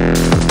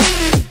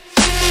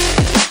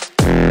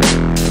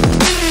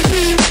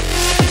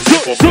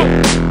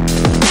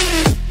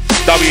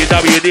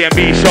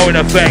 WWDMB showing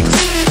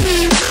effects.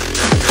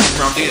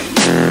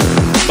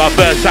 My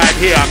first time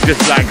here, I'm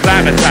just like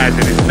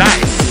climatizing. It's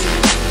nice.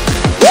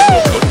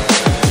 Woo!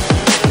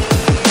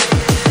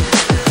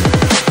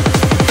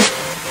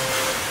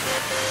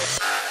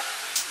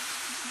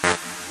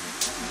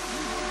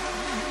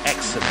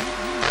 Excellent.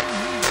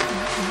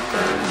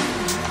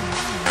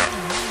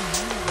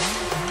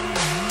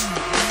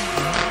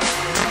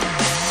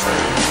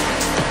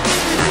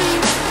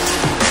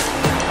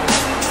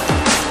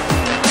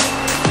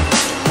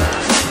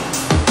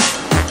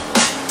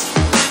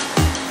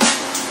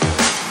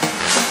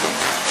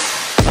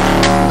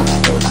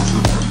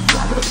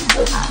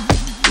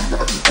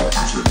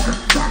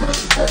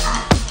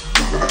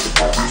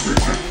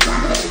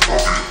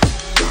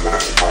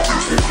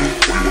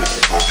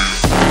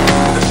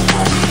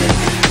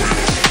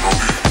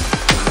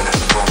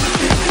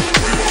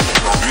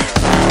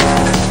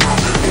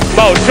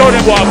 Mo, show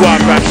them what I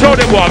want, man. Show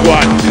them what I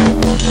want.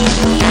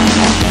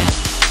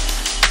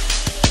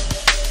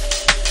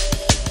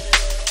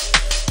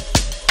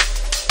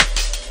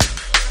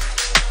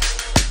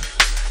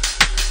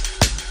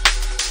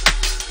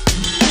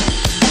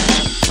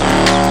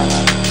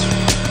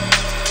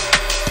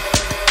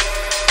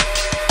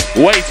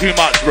 Way too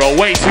much, bro.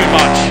 Way too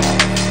much.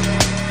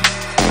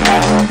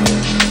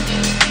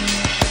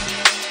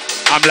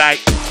 I'm like,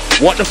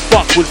 what the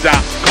fuck was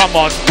that? Come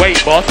on,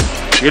 wait, boss.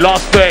 You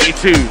lost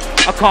 32.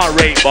 I can't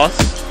rate, boss.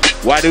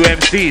 Why do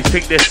MCs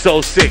think they're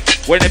so sick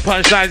when they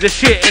punchlines are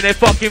shit and they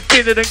fucking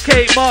thinner than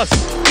Kate Moss?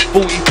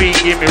 40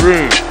 feet, give me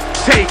room.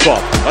 Take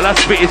off. While I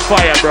spit is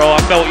fire, bro. I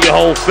melt your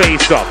whole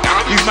face up.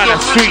 These men are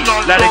sweet,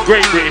 like the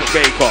Great British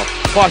Bake Off.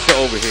 Pass it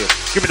over here.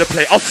 Give me the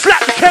plate. I'll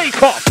slap the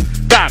cake off.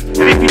 Bam.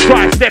 And if you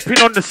try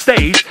stepping on the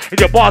stage and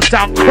your bars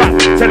sound crap,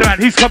 tell the man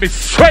he's coming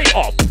straight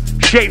up.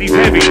 Shadee's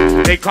heavy.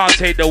 They can't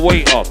take the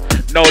weight off.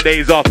 No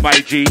days off, my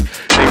G.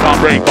 They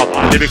can't break up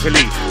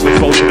unlivically. We're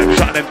exposing them,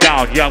 shutting them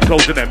down. Yeah, I'm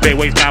closing them. They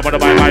waste man, wanna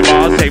buy my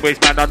bars. Say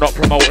waste man, I'm not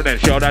promoting them.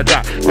 Show that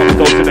jack. Come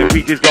close to them,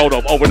 peaches gold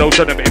up. Overdose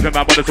on them. If a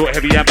man wanna talk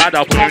heavy and bad,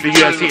 I'll put him in the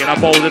UFC and I'm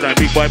folding them.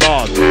 Big boy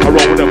bars. I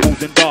roll with them,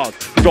 fools and bars.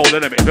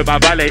 Controlling them. If a man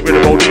violate with a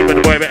roll deep, but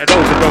the boy better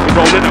knows the dog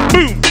controlling them.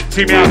 Boom!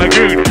 See me, I'm a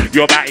goon.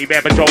 You're batty,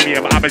 bear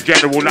petroleum. I'm a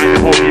general like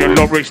Napoleon.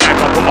 Long rich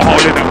sniper, put a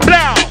hole in them.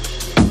 Blow!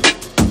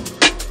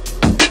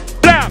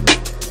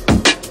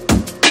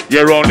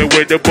 You're only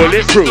with the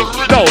bulletproof.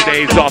 No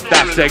days off,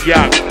 that's a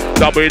young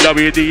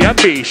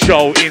WWDMB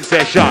show in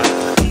session.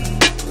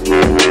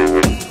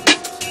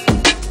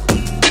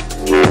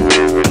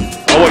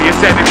 Oh, what you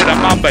sending to the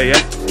Mamba, yeah?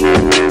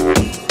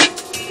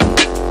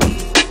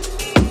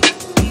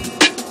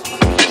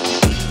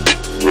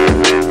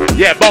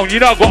 Yeah, Bone, you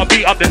know I gotta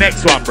beat up the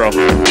next one, bro.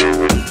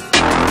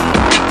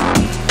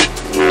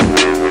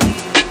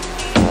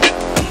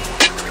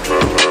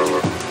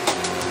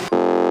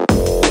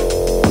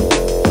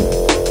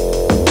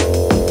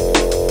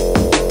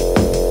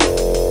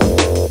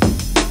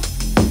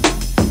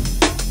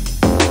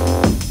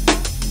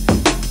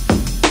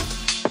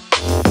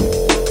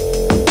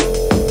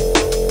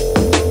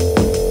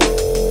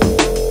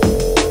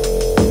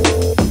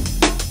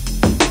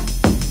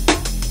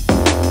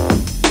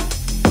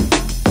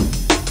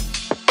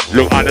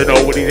 Look, I don't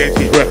know what these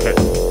MCs reckon.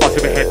 Pass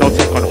in my head, no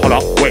second, hold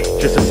up, wait,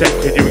 just a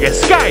second, you will get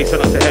sky, so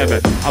not to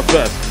heaven. I'm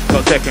first,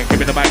 not second, give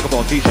me the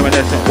microphone, teach them a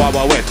lesson, Wild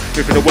Wild West,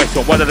 we're from the West,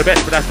 one of the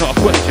best, but that's not a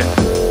question.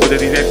 What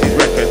do these MCs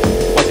reckon?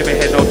 Pass in my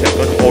head, no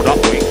second, hold up,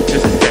 wait,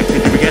 just a second,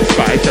 you will get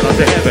sky, so not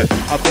to heaven.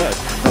 I'm first,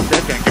 not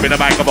second, give me the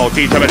microphone,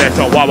 teach them a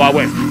lesson, Wild Wild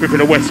West, we're from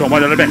the West,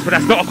 one of the best, but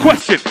that's not a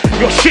question.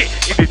 Your shit,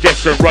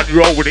 indigestion, run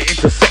you over the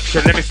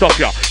intersection, let me stop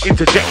ya,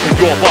 interjection,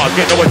 your bars,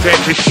 get no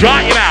attention,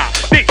 shut him out,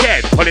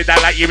 dickhead. Hold it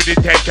down like you with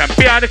intention.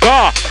 Behind the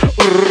car.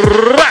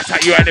 That's how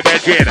you in the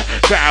bedroom.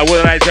 Better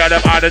will I tell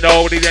them, I don't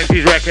know. These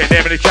MCs reckon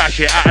them in the trash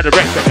shit out of the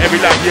rectum. Every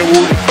life you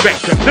will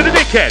expect them. To the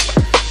dickhead.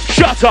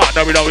 Shut up,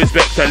 no we don't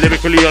respect her.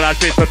 Lyrically all I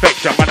say is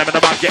perfection. Man, I'm in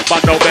the man, get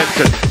man, no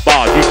Benson.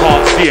 Bars, you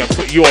can't see him.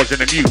 Put yours in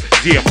the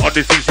museum on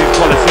the 16th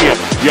Coliseum.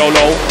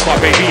 YOLO, my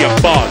baby,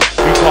 bars.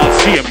 You can't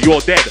see him,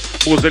 you're dead.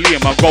 Mausoleum,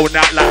 I'm going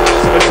out like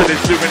Maximus to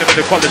this zooming in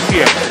the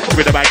Coliseum. Give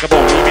me the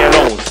microphone, leave me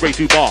alone. Spray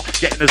too bar,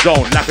 get in the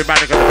zone. Laughing man,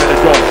 I got the better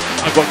zone.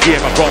 I'm got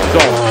gear, my front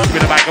zone. Give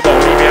me the microphone,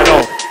 leave me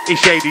alone. It's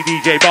Shaydee,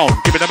 DJ Bone.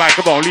 Give me the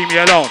microphone, leave me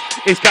alone.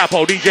 It's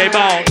Capo, DJ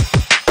Bone.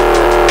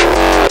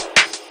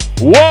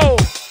 Whoa!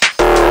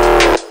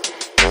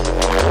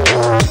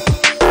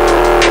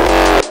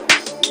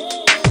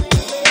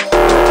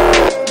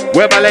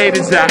 Where my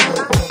ladies at?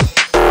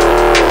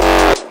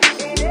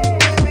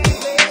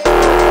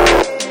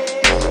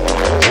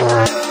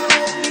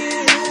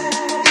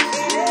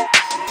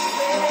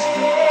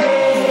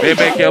 They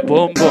make your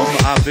boom boom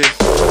happy.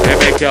 They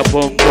make your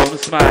boom boom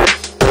smile.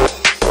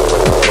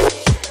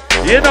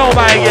 You know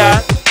my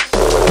girl.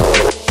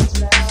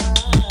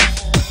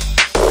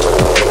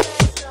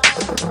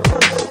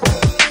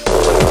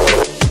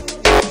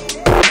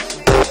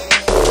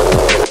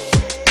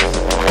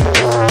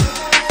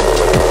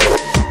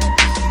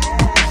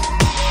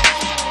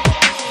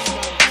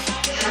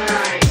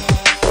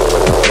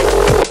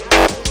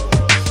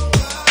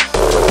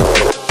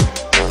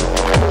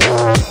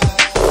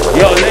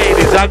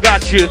 I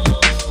got you.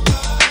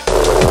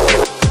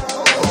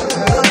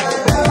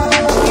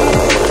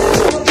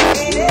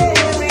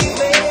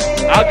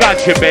 I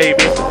got you,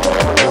 baby.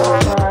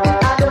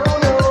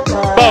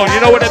 Bone, you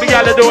know what every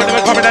gal are doing when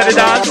they're coming at the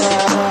dance?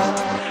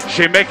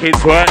 She make it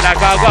twerk like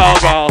a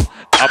go-go.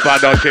 Up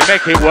and down, she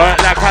make it work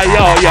like a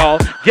yo-yo.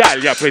 Girl,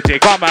 you're pretty,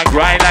 come and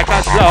grind like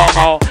a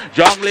slow-mo.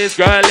 Junglist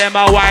girl, them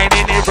a wine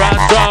in the front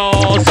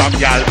row. Some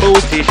gal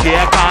booty, she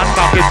can't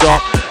back it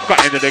up.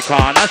 Got into the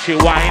corner, she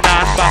whine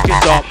and back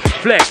it up.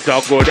 Flex so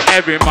good,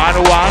 every man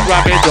want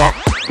grab it up.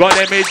 Got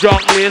them in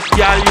junglist,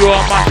 girl, you a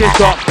mash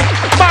it up.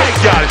 My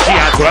girl, she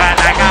a twerk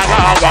like a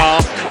go-go.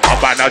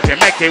 Up and down, she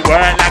make it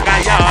work like a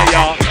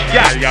yo-yo.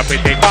 Girl, you're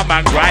pretty, come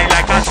and grind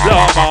like a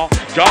slow-mo.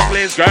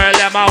 Junglist girl,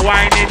 them a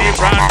wine in the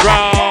front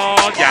row.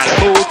 Girl,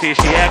 booty,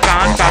 she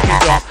can't back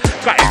it up.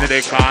 Got into the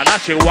corner,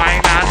 she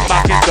whine and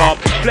back it up.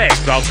 Flex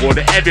so good,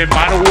 every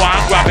man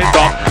want grab it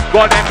up.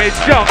 Got them in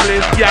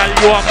junglist, girl,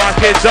 you a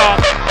mash it up.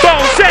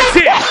 Boom, set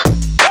it!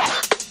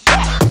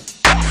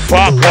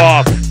 Fuck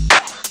off!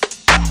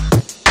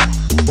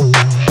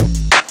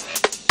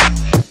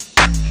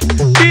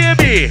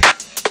 Baby!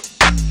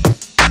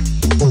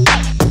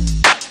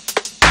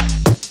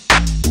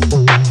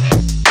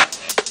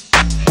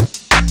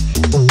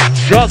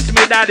 Trust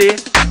me, daddy.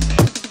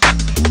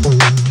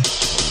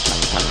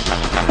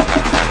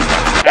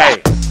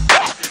 Hey,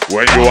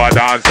 when you a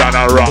dance and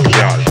a rock,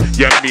 y'all,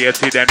 you may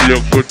see them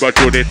look good, but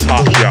you the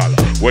top, y'all.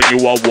 When you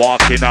a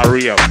walk in a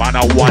real man,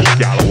 a watch,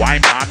 y'all.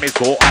 Wine man, me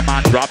so a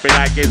man drop it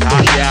like it's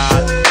hot,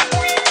 y'all.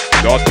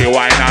 Dirty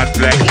wine and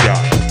flex, y'all.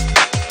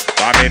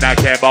 I mean, I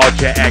care about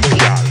your ex,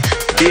 y'all.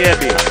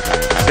 Baby,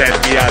 send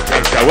me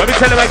attention. Let me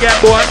tell him again,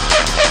 boy.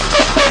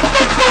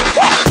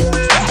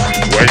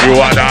 When you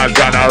a dance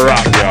and a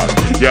rock, y'all,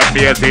 you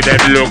may see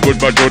them look good,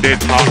 but you the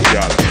top,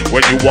 y'all.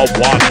 When you a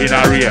walk in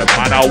a real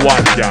man, a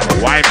watch, y'all.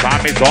 Wine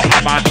man, me so a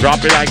man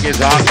drop it like it's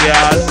hot,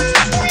 y'all.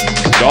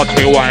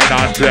 Dirty wine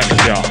and flex,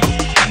 y'all.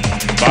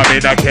 I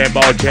mean, I care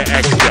about your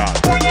ex, y'all.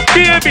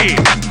 Baby,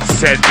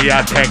 send me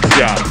a text,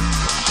 y'all.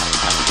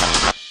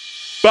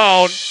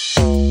 Bone.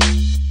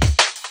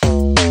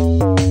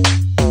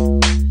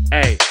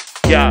 Hey,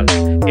 y'all,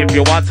 if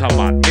you want a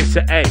man,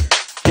 Mr. A,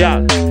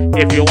 y'all,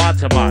 if you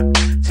want a man,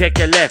 take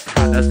your left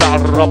hand and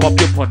start rub up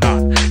your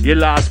punani. Your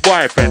last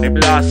boyfriend, him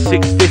last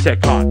 60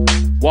 seconds.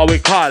 What we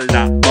call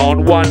that?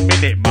 Bone 1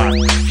 minute,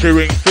 man. She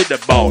ring for the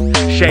bone,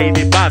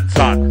 Shaydee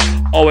Banton.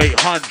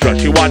 0800,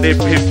 she want the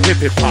pimp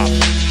pippy pop.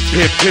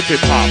 Pimp pippy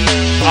pop,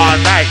 all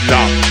night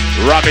long.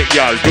 Rabbit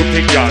y'all,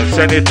 duping y'all,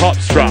 send it top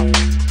strap.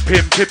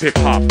 Pimp pippy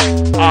pop,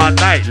 all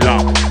night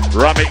long.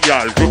 Rabbit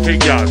y'all,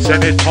 duping y'all,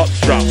 send it top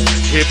strap.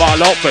 Him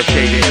all out for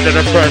Shaydee into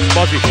the first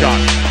position.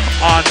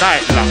 All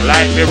night long,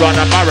 like me run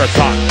a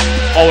marathon.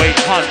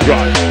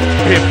 0800,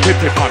 pimp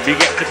pippy pop, you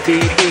get the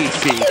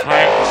BBC,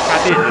 I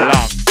it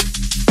long.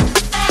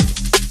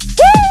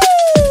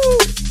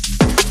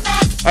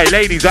 Hey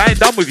ladies, I ain't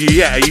done with you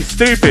yet, are you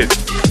stupid?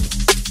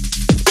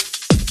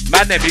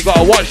 Man them, you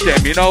gotta watch them,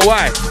 you know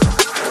why?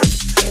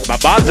 My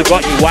bars have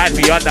got you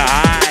wifey on the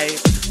high.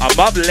 A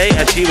month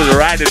later, she was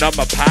riding on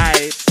my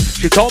pipe.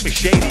 She told me,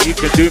 Shaydee, you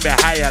can do me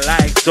how you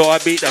like. So I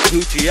beat the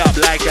coochie up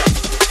like a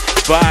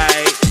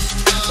fight.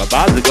 My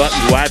bars have got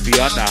you wifey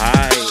on the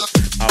high.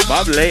 A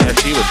month later,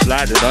 she was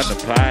sliding on the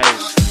pipe.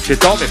 She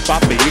told me,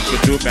 Papa, you can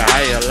do me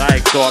how you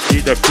like. So I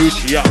beat the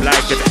coochie up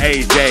like an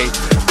AJ.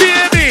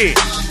 Baby!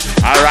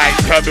 Alright,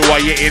 tell me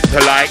what you're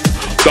into like.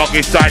 Doggy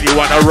style, you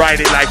wanna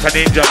ride it like a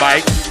ninja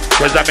bike.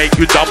 Cause I make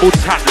you double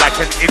tap like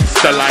an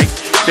Insta like.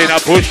 Then I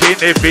push in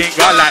the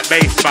finger like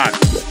baseman.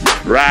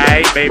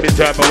 Right, baby,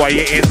 tell me what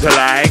you into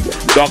like.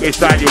 Doggy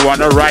style, you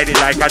wanna ride it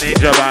like a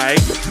ninja bike.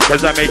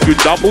 Cause I make you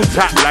double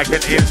tap like an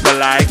insta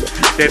like.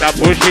 Then I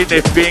push in the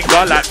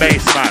finger like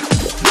bassman.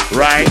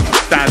 Right,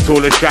 stand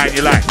tall and shine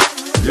your light.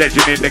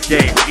 Legend in the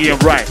game, Ian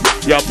Wright.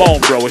 Your bone,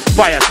 bro, it's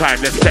fire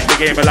time, let's set the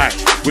game alight.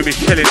 We've been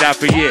chilling down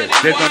for years,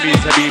 there's no need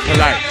to be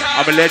polite.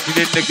 I'm a legend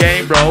in the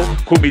game, bro,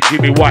 call me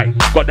Jimmy White.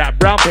 Got that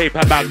brown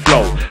paper bag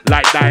flow,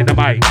 like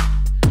dynamite.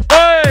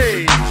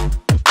 Hey!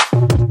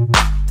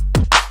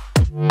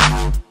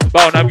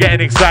 Bone, I'm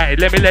getting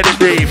excited, let it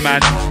breathe,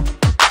 man.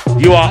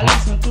 You are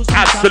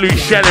absolute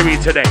shellery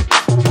today.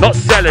 Not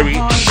celery,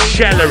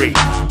 shellery.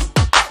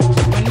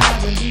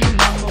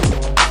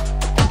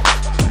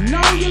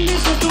 Now you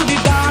listen to the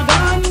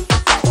garden,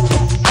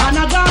 and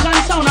a garden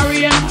sound a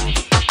rain.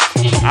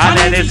 And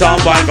then it's on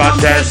by God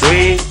says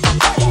we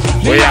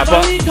have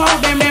a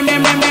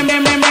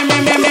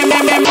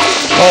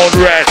cold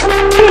red.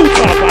 Boot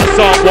off a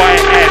some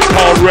white head,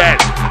 cold red.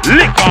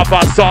 Lick off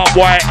a some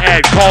white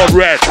head, cold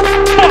red.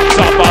 Box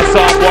off a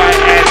some white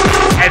head.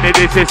 Any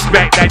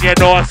disrespect, then you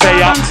know I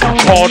say I'm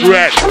cold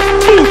red.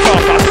 Boot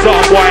off a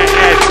some white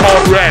head,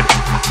 cold red.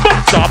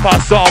 Box off a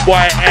some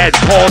white head,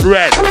 cold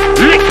red.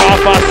 Lick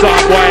off a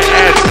some white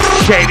head.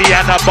 Shaydee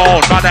and the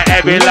bone, man of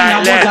heavy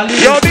like lead.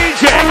 Yo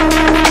DJ,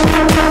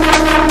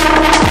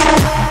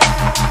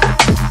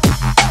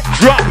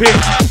 drop it.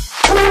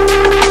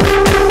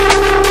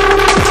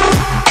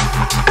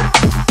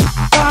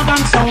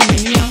 Garden sound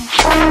in here.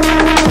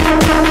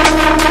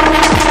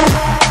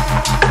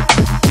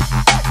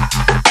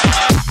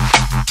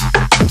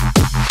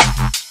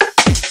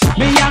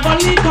 Me a go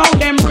leak out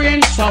them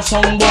brains, so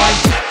some boy.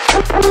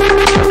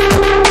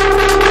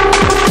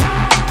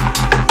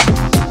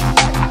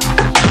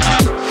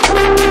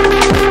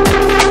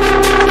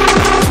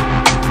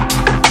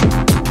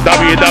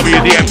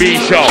 WWDMB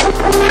show.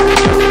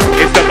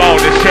 It's the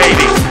Bone, it's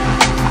Shaydee.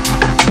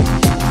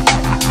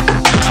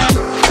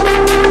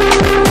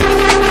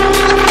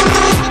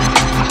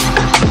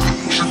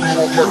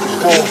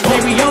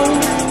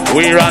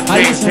 We run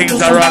things, things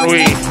that run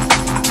we.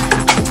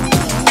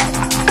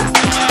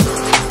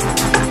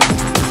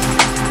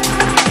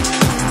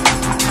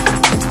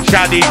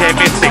 Shout DJ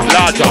Mystic,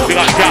 larger, we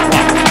got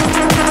Japa.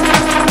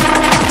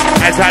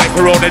 Anti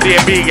Corona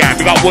DMB gang,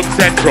 we got Wood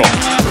Central.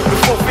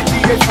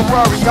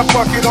 Ferrari, I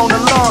park it on the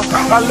lawn.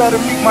 I let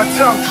him eat my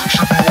tongue.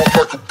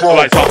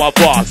 Alright, someone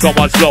fast,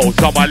 someone slow,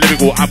 someone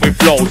lyrical, and with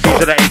flow. C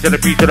to the A to the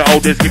B to the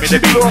O, just give me the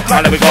beat.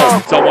 How let we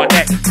go? Someone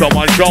next,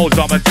 someone show,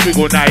 someone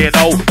typical, now you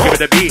know. Give me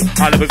the beat,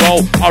 how let we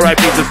go? Alright,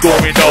 beat the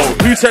story, no.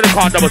 Who said it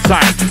can't double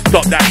time?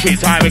 Stop that shit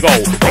time ago.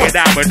 Take it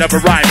down with another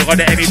rhyme, we got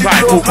it any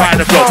time. Full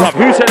kind of flow.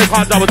 Who said it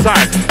can't double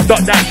time?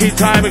 Stop that shit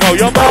time ago.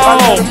 Yo,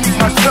 mo!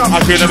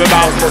 I'm feeling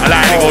about. I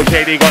like to go,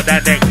 Shaydee got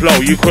that neck flow.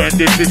 You couldn't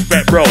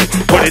disrespect, bro.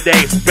 What did they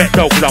expect,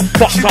 though? Cause I'm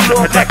fucked up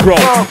like a neck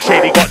roll.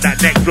 Shaydee got that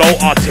neck flow,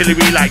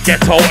 artillery like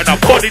ghetto, and I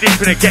bodied it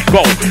from the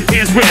get-go.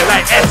 It's written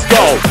like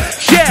Esco.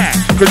 Yeah,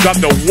 cause I'm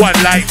the one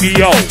like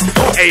Neo.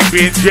 Ain't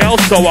been jail,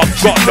 so I've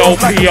got no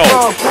PO.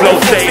 Flow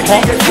stay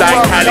hot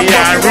like Cali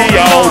and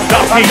Rio.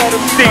 Ducky,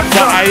 think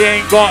but I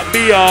ain't got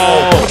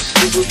BO.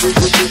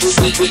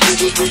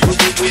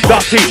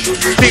 Ducky,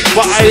 think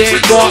but I ain't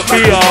got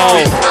BO.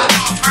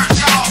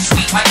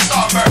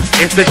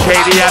 It's the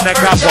Shaydee and the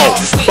Capo,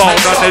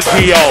 Bone on the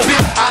Geo.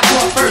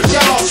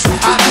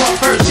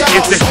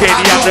 It's the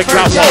Shaydee and the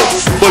Capo,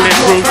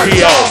 bulletproof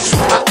Geo.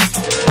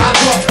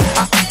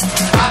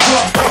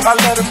 I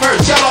let him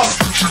merge.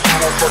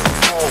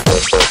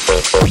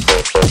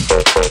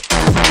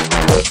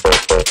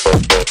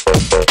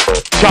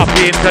 Chop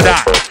into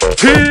that,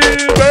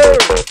 timber.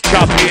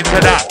 Chop into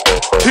that,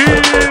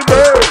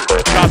 timber.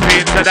 Chop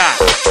into that,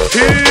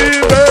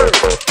 timber.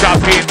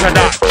 Chop into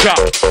that, chop,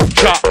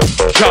 chop,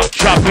 chop,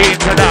 chop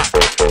into that,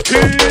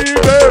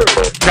 timber.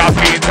 Chop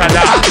into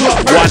that,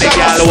 one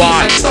gal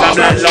one, I'm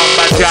like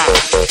lumber jack,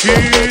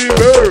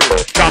 timber.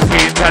 Chop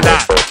into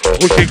that,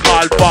 push it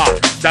call back,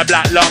 the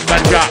black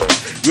lumberjack.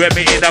 You hear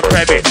me in a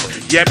crevice,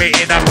 yeah me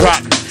in a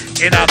crack.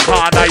 In a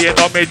corner, you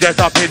know me dress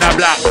up in a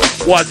black.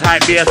 What's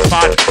hype bass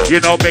man, you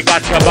know me got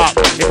your back.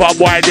 If a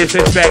boy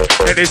disrespect,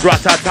 then it's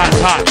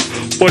rat-a-tat-tat.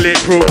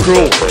 Bulletproof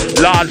crew,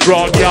 large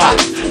round yard.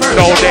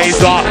 No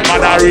days off,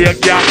 man a real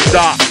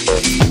gangster.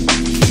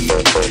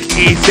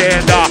 East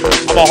Ender,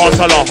 I'm a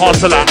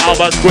hustler,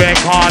 I'm a square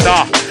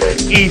corner.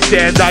 East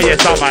Ender,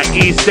 yes I'm a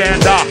East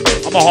Ender.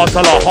 I'm a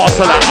hustler,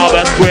 I'm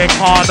a square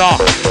corner.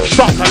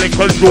 Shot a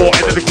little draw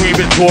into the Queen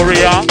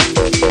Victoria.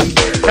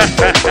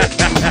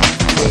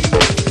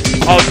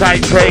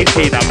 Outside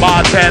Tracy, the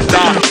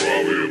bartender.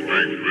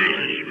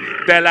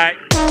 They're like,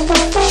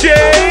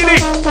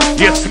 Shaydee,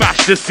 you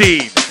smash the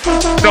scene.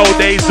 No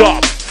days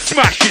off,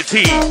 smash your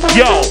team.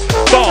 Yo,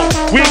 boom,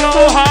 we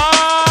go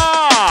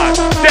hard.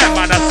 Them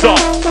man are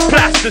soft,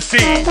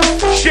 plasticine.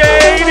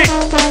 Shaydee,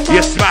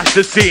 you smash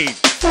the scene.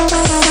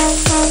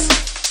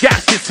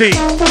 Gas your team.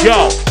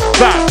 Yo,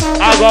 bam,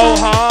 I go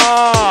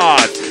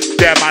hard.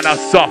 Them man are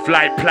soft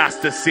like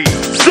plasticine.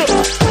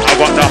 I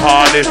got the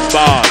hardest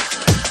bars.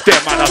 Them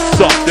man are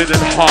softer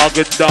than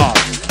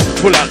Hagen-Dazs.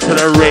 Pull up to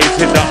the race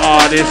in the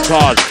hardest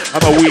cars. I'm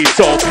a weed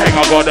so peng,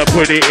 I gotta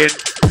put it in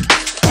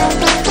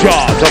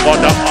jars. I'm on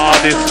the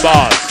hardest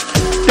bars.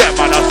 Them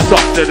man are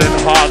softer than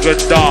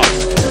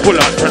Haagen-Dazs. Pull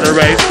up to the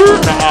race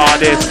in the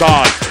hardest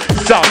cars.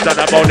 Sounds of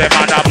the about them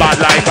man are bad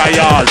like a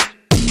yard.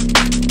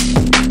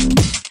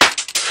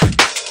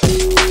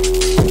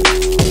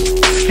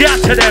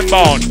 Scatter them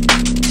bone.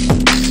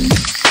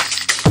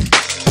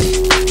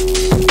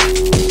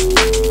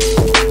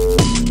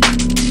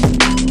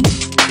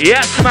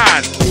 Yes,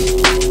 man.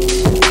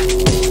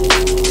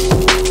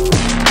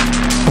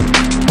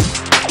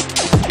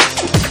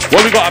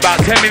 Well, we got about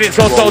 10 minutes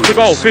or so to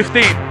go.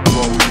 15.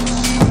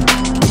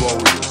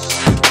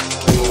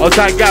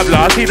 Outside Gabler,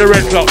 I see the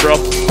red clock, bro.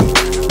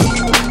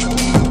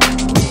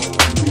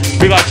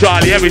 We got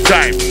Charlie every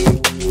time.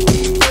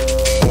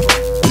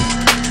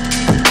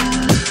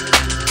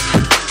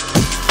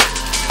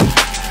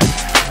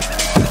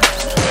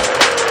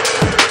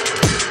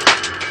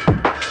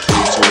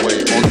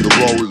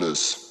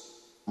 Rollers,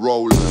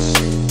 rollers,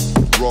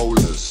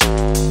 rollers, rollers,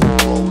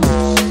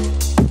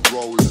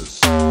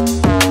 rollers,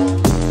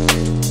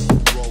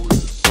 rollers.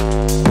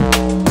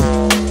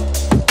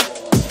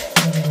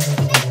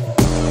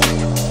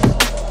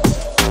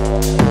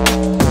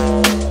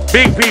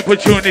 Big people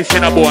tune this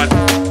in a one.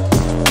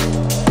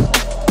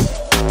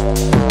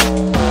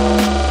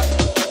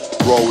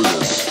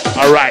 Rollers.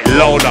 Alright,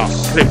 load up,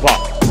 clip up.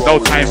 No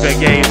time for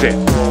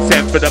gazing.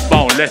 Send for the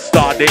bone, let's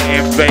start the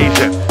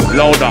invasion.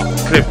 Load up,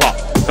 clip up.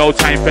 No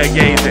time for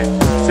gazing.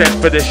 Send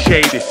for the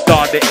Shaydee,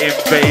 start the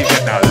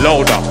invasion. Now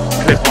load up,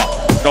 clip up.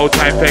 No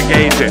time for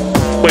gazing.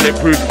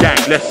 Bulletproof gang,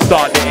 let's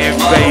start the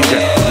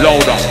invasion.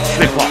 Load up,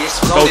 clip up.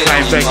 No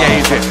time for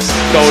gazing.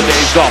 No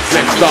days off,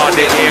 let's start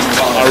the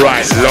invasion.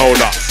 Alright,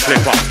 load up,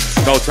 clip up.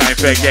 No time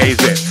for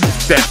gazing.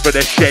 Send for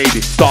the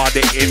Shaydee, start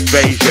the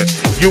invasion.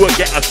 You will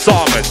get a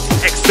summon,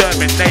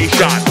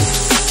 extermination,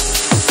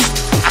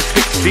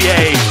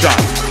 asphyxiation.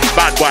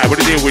 Bad boy, what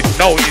do you do with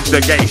no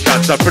instigation?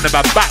 So from them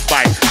a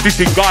backbite,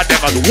 disregard them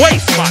as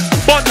waste man.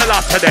 Bundle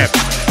out to them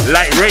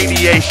like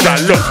radiation.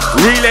 Look,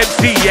 real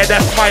MC, yeah,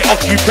 that's my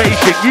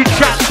occupation. You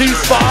chat too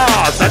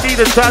fast, I need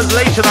a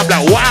translation. I'm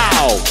like,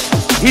 wow,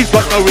 he's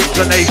got no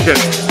inclination.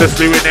 The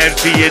slewing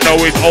MC, you know,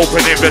 it's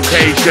open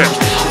invitation.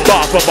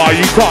 Bar for bar,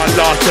 you can't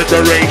last a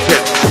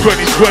duration.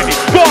 2020,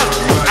 gone,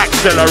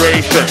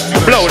 acceleration.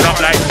 Blown up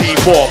like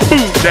C4,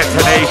 boom,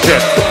 detonation.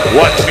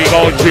 Watch me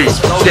go to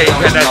state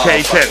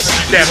penetration.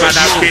 Them and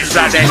have kids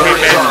like they hit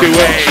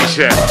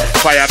menstruation.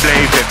 Fire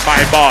blazing,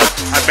 my bars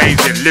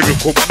amazing.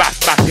 Lyrical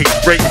mathematics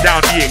break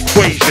down the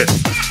equation.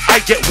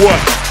 I get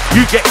work,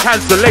 you get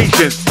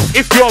cancellations.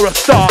 If you're a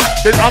star,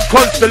 then I'm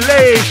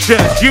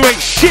constellations. You ain't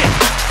shit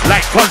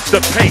like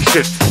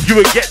constipation. You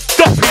will get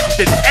stoppage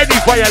in any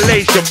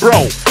violation,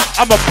 bro.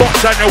 I'm a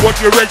boss, I know what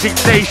your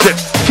resignation.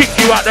 Kick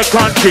you out the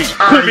country,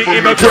 call me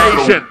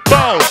immigration.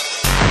 Boom.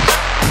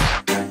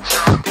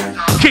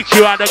 Kick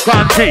you out the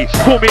country,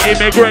 call me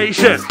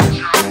immigration.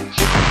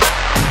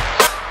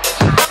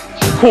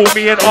 Call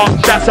me an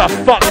op, that's a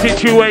fuck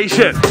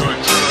situation.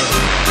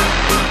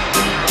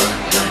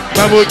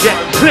 Man will get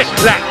click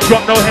clack,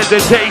 drop no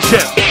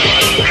hesitation.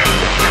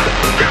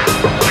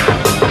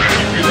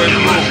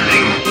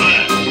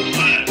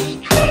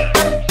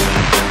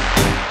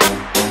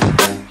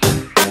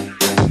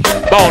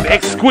 Bone,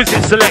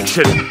 exquisite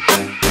selection.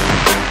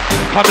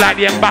 Come like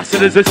the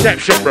ambassador's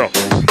reception, bro.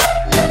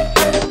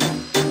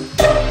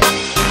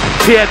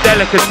 Pure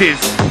delicacies.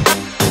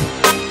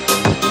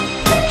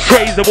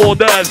 Trays of hors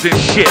d'oeuvres and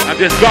shit. I'm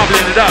just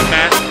gobbling it up,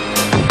 man.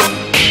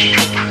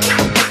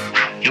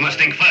 You must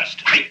think first.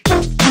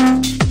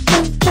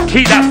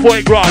 Keep that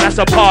foie gras, that's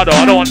a pardo.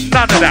 I don't want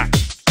none of that.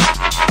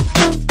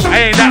 I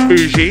ain't that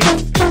bougie.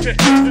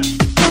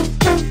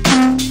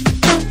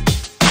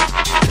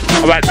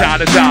 Alright, town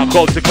to town,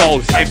 coast to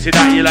coast. MC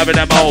that you loving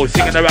them most.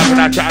 Singing the rap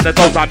and I chat on the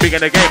toast. I'm big in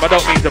the game, I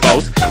don't mean to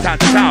boast. Town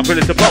to town,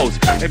 feeling to post.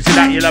 MC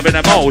that you loving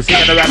them most.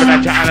 Singing the rap and I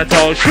chat on the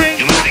toast.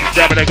 Shrink,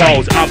 there it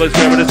goes. I was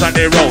here with the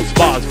Sunday roast.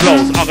 Bars,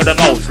 flows, I got the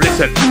most.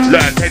 Listen,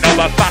 learn, take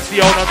over fast,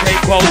 the owner,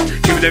 take quotes.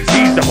 Give them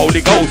C's, the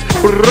Holy Ghost.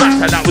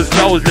 Brrrr, and that was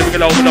those,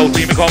 living alone with those.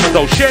 Beaming comments,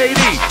 so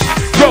Shaydee.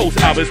 Rose,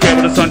 I was here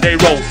with a Sunday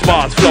roast.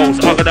 Bars,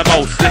 flows, I got the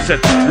most. Listen,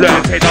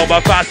 learn, take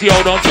over fast, the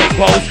owner, take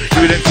quotes.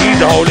 Give them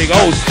C's, the Holy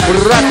Ghost.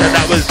 Brrrr, and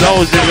that was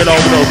those, living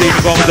alone with those.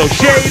 Beaming comments, so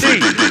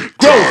Shaydee.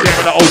 Grows, them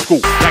in the old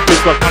school. Like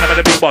Chris Cross, man, I'm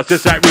in the big boss.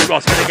 Just like Rick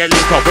Ross, when they get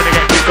linked up, when they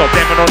get linked up.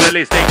 Them on the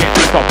list, they get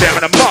linked up. Them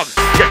in the mugs,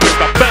 get linked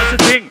up. Burst the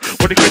thing,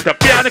 when they get up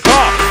behind the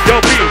car. Yo,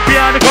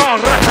 behind the car,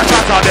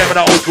 rat-tat-tat-tat. Them in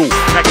the old school.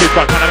 Like Chris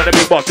Cross, man, I'm in the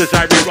big boss. Just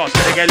like Rick Ross,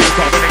 when they get linked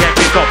up, when they get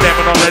linked up. Them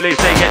on the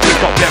list, they get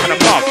linked up. Them in the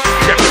mugs,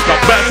 get linked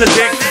up. Burst the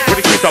thing, when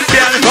they get up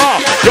behind the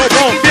car. Yo,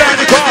 boom, behind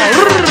the car.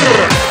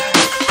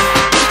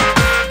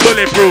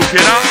 Bulletproof, you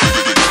know?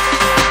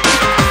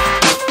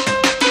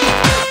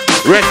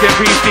 Rest in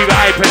peace, Steve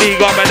Hyper,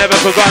 got me never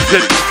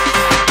forgotten.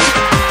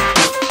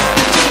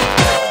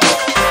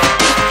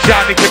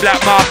 Shiny Black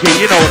Market,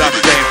 you know what I'm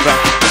saying, fam.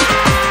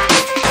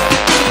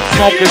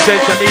 Smoking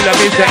essentially, I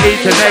miss the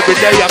each and every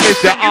day. I miss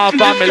the half of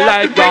my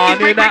life gone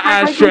in an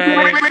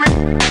ashtray.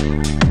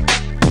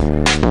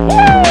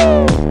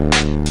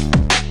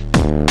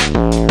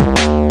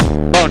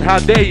 Man, how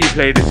dare you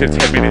play this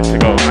 10 minutes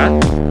ago,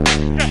 man?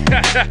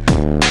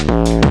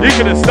 You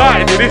could have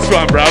started with this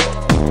one, bro.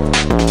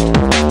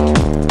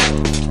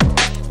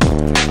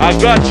 I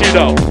got you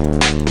though.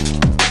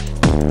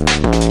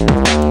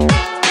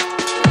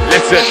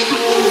 Listen.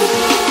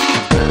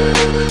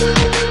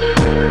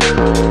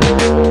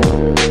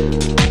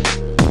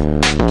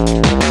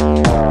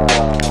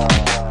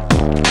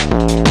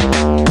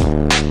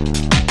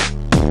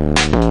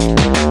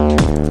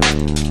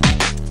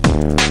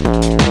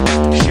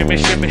 Shimmy,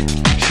 shimmy,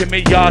 shimmy,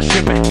 y'all,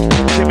 shimmy,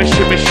 shimmy,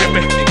 shimmy,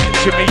 shimmy,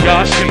 shimmy,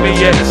 y'all, shimmy,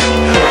 yes.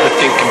 They're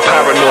thinking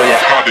paranoia.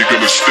 How they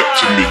gonna step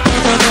to me?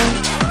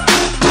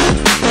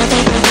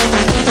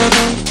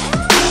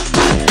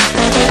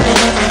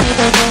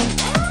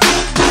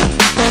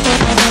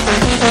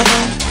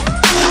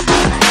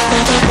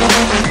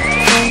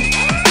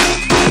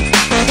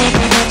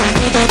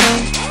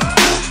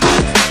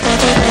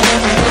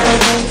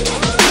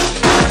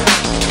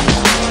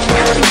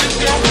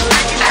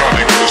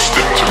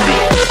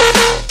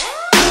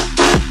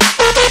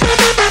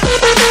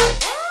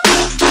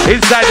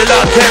 Inside the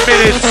last 10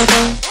 minutes.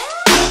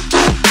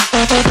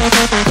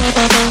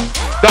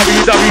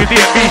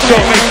 WWDMB show.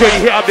 Make sure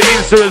you hit up the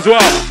Insta as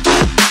well.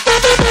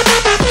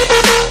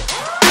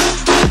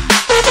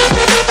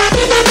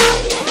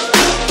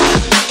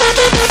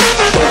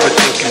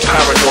 Overthinking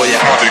paranoia.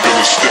 How they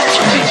gonna step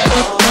to me?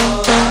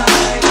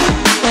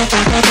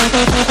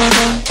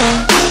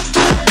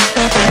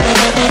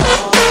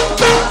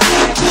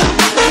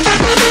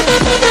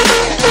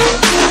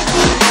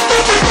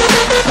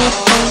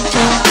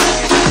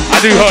 I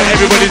do hope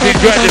everybody's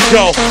enjoying the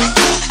show.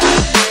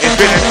 It's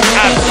been an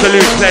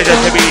absolute pleasure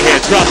to be here.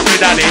 Trust me,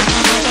 Danny.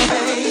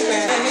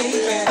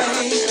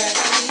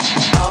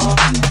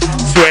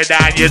 Swear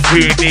down, you're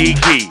too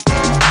sneaky.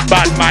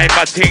 Bad mind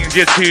my things,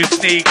 you're too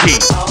sneaky.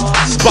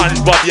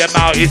 SpongeBob, your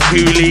mouth is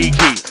too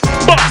leaky.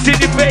 Box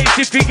in your face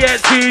if you get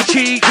too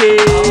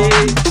cheeky.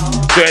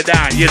 Swear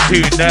down, you're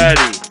too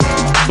nerdy.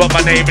 But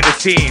my name in the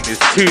scene is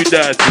too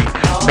dirty.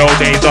 No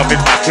days off in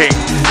my thing,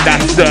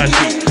 that's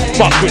dirty.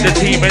 Fuck with the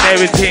team and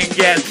everything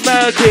gets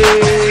murky.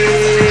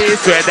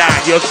 Swear down,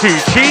 you're too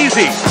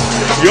cheesy.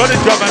 You're the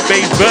drum and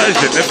bass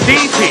version of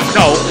DT.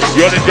 No,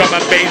 you're the drum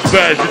and bass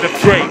version of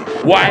Drake.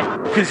 Why?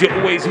 Because you're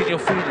always in your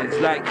feelings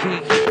like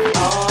Kiki.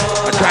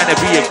 I'm trying to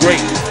be a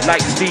great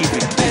like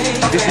Stevie.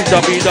 This is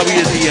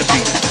WWDMB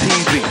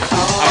TV.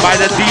 Am I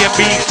the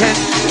DMB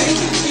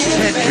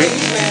Kendrick?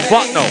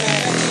 Fuck no.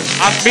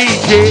 I'm me,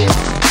 G.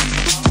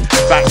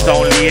 Facts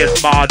only is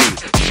Marty.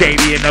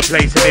 Shaydee in the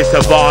place and it's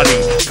a party.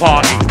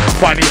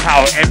 Funny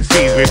how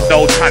MCs with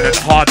no talent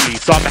hardly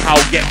somehow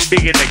get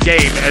big in the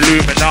game,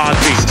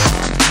 Illuminati.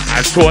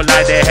 And talk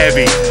like they're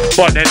heavy,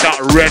 but they're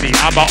not ready.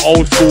 I'm an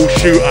old school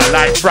shooter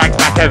like Frank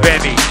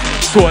McAvenny.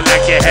 Talk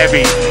like you're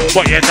heavy,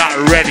 but you're not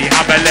ready.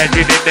 I'm a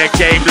legend in the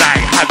game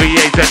like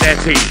Javier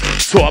Zanetti.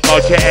 Talk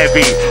about you're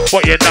heavy,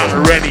 but you're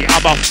not ready.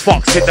 I'm a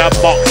fox in the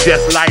box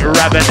just like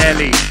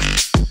Ravenelli.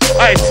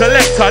 Hey,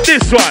 selector,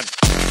 this one.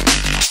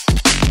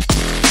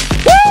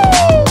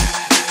 Woo!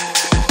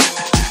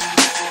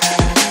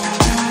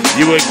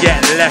 You would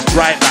get left,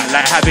 right back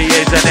like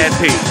Javier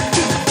Zanetti.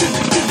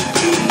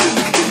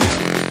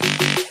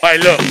 Hey,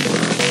 look.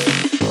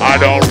 I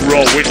don't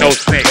roll with no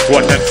snakes,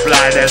 watch them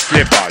slide and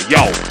slipper.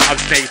 Yo, I'm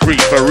snake free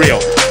for real.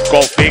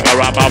 Go figure,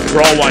 I'm a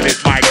pro on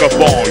this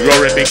microphone.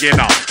 You're a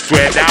beginner.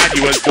 Swear down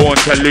you was born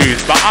to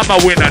lose, but I'm a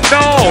winner.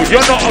 No,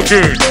 you're not a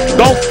goon.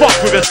 Don't fuck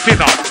with a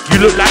sinner.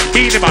 You look like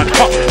Beanie Man.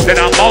 Fuck, then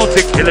I'm out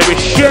to kill it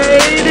with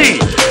Shaydee.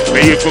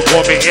 But you could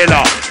call me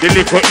iller. The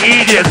little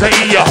idiots that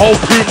eat your whole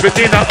crew for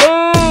dinner.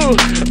 Ooh,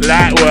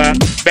 light work,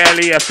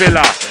 barely a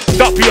filler.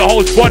 Stop your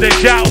whole squad and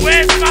shout,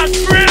 where's my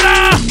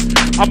thriller?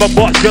 I'm a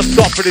bot just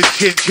off of this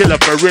chinchilla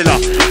gorilla.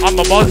 I'm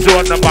a monster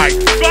on the mic,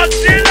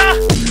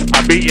 Godzilla. I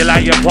beat you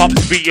like your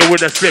pops, beat you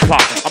with a slipper.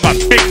 I'm a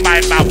big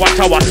man, watch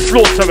how I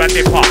slaughter a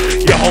nipper.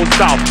 Your whole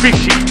style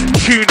fishy,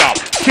 tune up,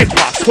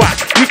 kipper, twat.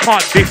 You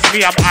can't diss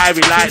me, I'm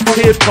Ivy like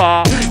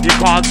Tipper. You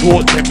can't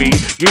talk to me,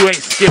 you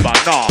ain't skimmer,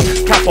 nah.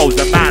 Capo's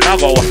the man, I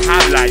go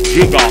ham like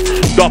Jigger.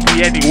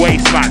 Doppy any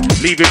waste man,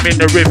 leave him in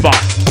the river.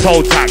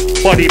 Toe tag,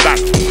 body back,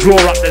 draw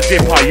up the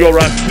zipper.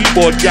 You're a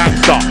keyboard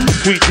gangster,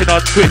 tweeting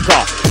on Twitter.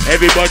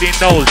 Everybody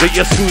knows that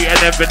you're sweeter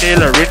than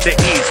vanilla. In the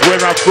east,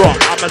 where I'm from,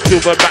 I'm a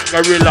silverback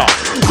gorilla.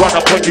 Run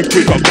up on you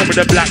quicker, come with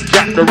the black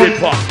Jack the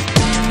Ripper.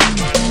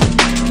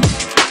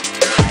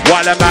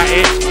 While I'm at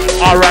it,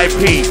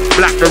 R.I.P.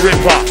 Black the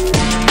Ripper.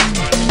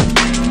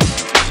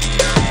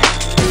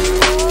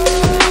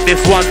 This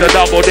one's a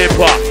double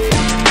dipper.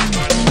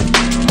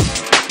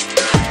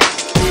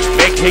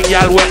 Making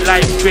y'all wet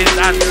like fins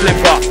and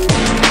slipper.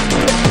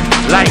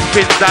 Like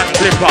fins and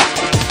slipper.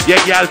 Yeah,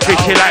 y'all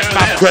fishy like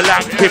mackerel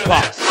and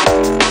pipper.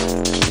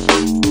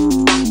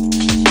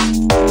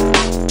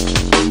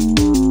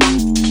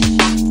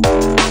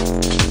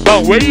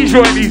 Oh, where you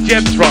drawing these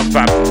gems from,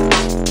 fam?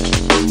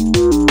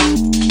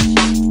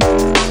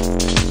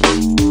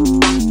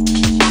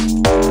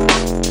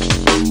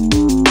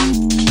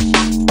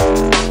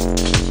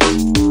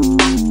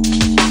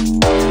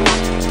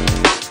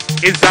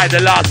 Inside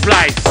the last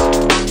flight.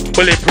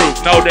 Bulletproof,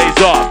 no days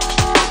off.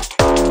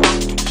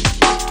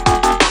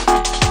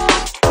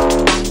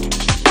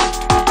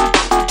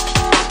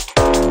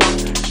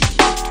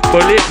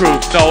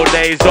 Bulletproof, no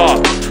days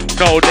off.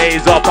 No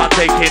days off, I'm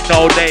taking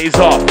no days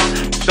off.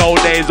 No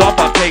days off,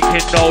 I'm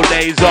taking no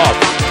days off.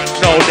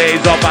 No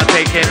days off, I'm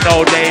taking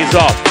no days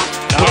off.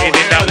 Putting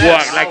in that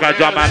work like a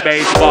drum and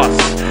bass boss.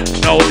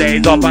 No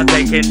days off, I'm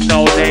taking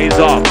no days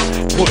off.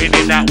 Putting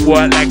in that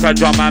work like a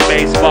drum and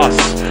bass boss.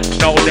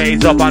 No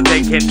days off, I'm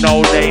taking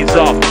no days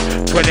off.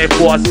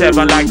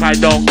 24/7 like I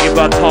don't give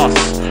a toss.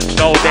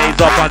 No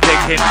days off, I'm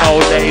taking no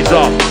days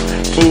off.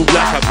 Move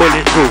like a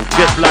bulletproof,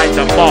 just like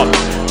the mob.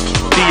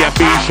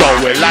 D&B show,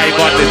 we're live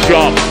on the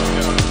job.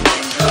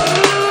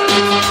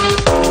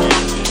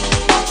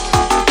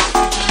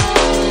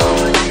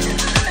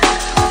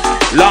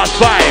 Last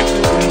 5.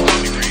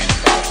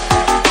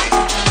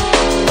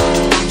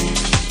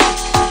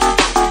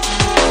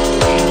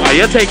 Oh,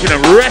 you're taking a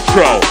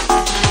retro.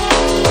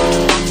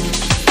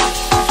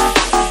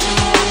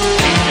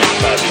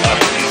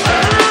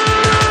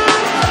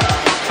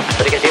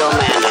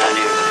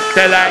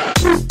 They're like,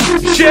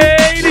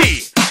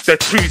 Shaydee, the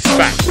truth's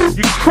back.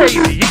 You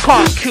crazy, you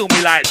can't kill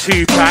me like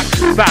Tupac.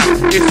 Back,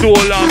 it's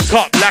all on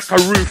top like a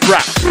roof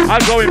rack.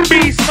 I'm going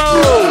beast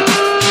mode.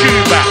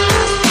 Shoe back,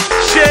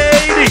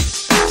 Shaydee,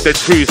 the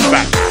truth's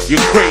back. You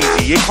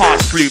crazy, you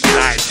can't sleep me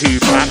like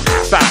Tupac.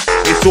 Back,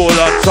 it's all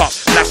on top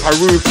like a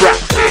roof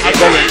rack. I'm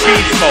going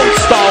beast mode,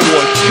 Star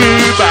Wars,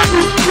 shoe back.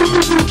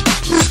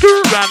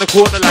 Screw around the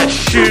corner like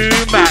shoe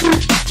back.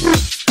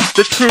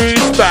 The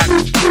truth's back.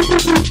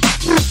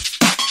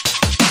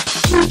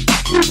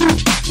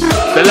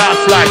 The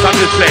last life, I'm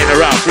just playing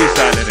around,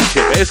 freestyling and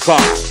shit, but it's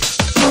calm.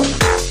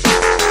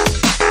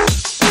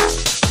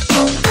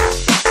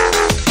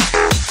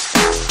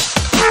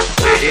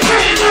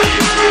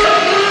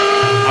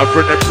 I'm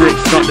from the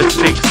bricks, not the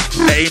sticks.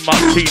 That ain't my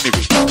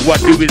scenery.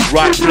 What I do is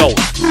right flow.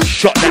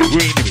 Shot that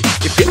greenery.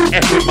 If you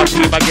F with my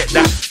team, I get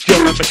that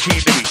German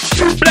machinery.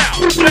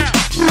 Blow, blow.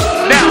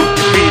 Now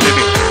you're feeling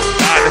me.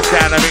 I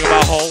understand, I'm in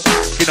my hole.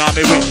 You know I'm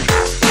in with me.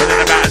 But then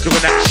I'm out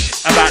doing that shit.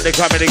 I'm about to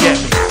come in and get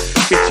me.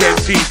 Bitch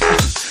MCs,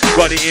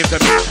 got it in for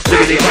me.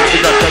 Literally can't be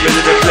done, I'm ready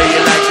to play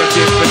it like a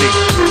symphony.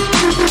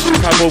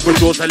 Come over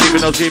doors, I live in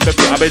no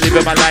sympathy. I've been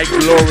living my life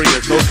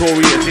glorious,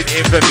 notorious in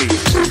infamy.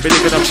 Been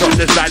living up front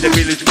this like the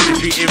village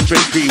military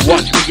infantry.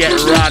 Watch me get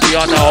rowdy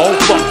on the whole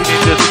fucking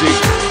industry.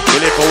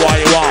 You live for what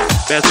you want,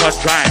 best one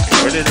try me.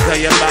 Ready to tell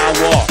you about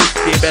war,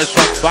 see best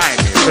one find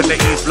me. From the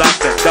East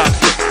London,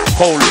 Dustin,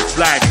 Polish,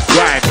 slimy,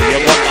 grimy.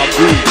 You got my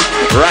groove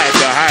right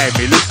behind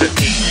me, listen.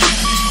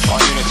 All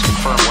units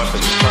confirm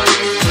weapons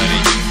targeting ready.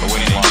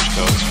 Awaiting launch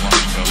codes.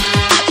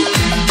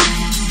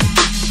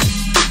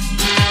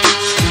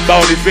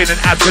 Bone, it's been an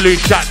absolute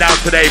shutdown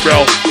today,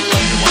 bro.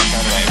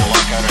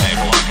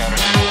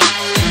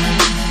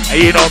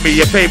 And you know me,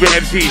 your favorite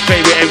MC,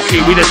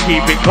 we just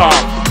keep it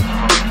calm.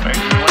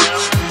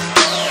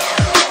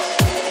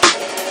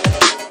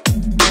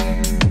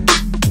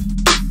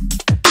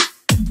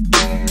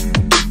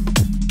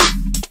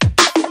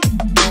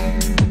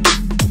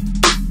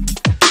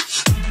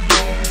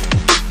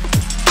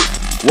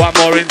 One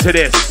more into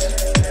this.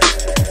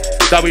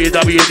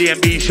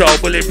 WWDMB show,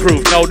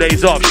 Bulletproof, no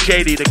days off.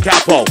 Shaydee, the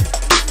capo.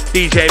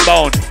 DJ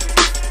Bone.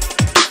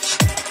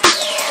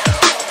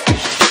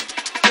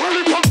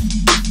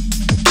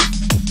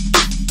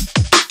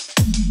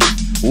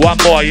 One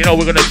more, you know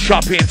we're gonna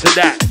chop into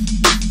that.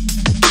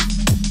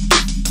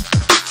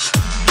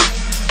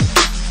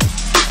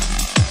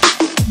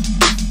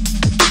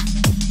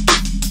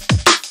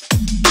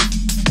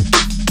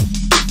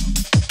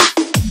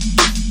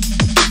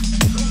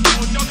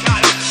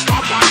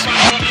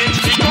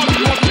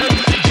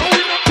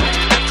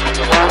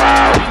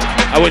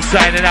 We're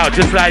signing out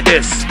just like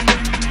this.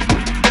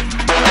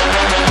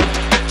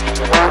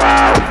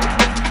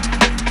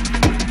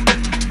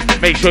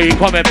 Make sure you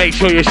comment, make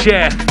sure you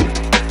share.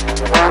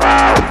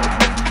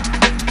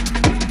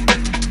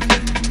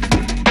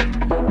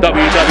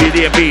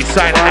 WWDMB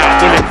signing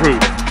out,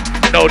 Bulletproof.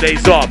 No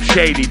days off,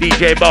 Shaydee,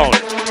 DJ Bone.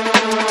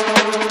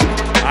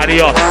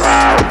 Adios.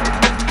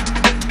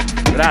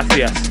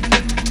 Gracias.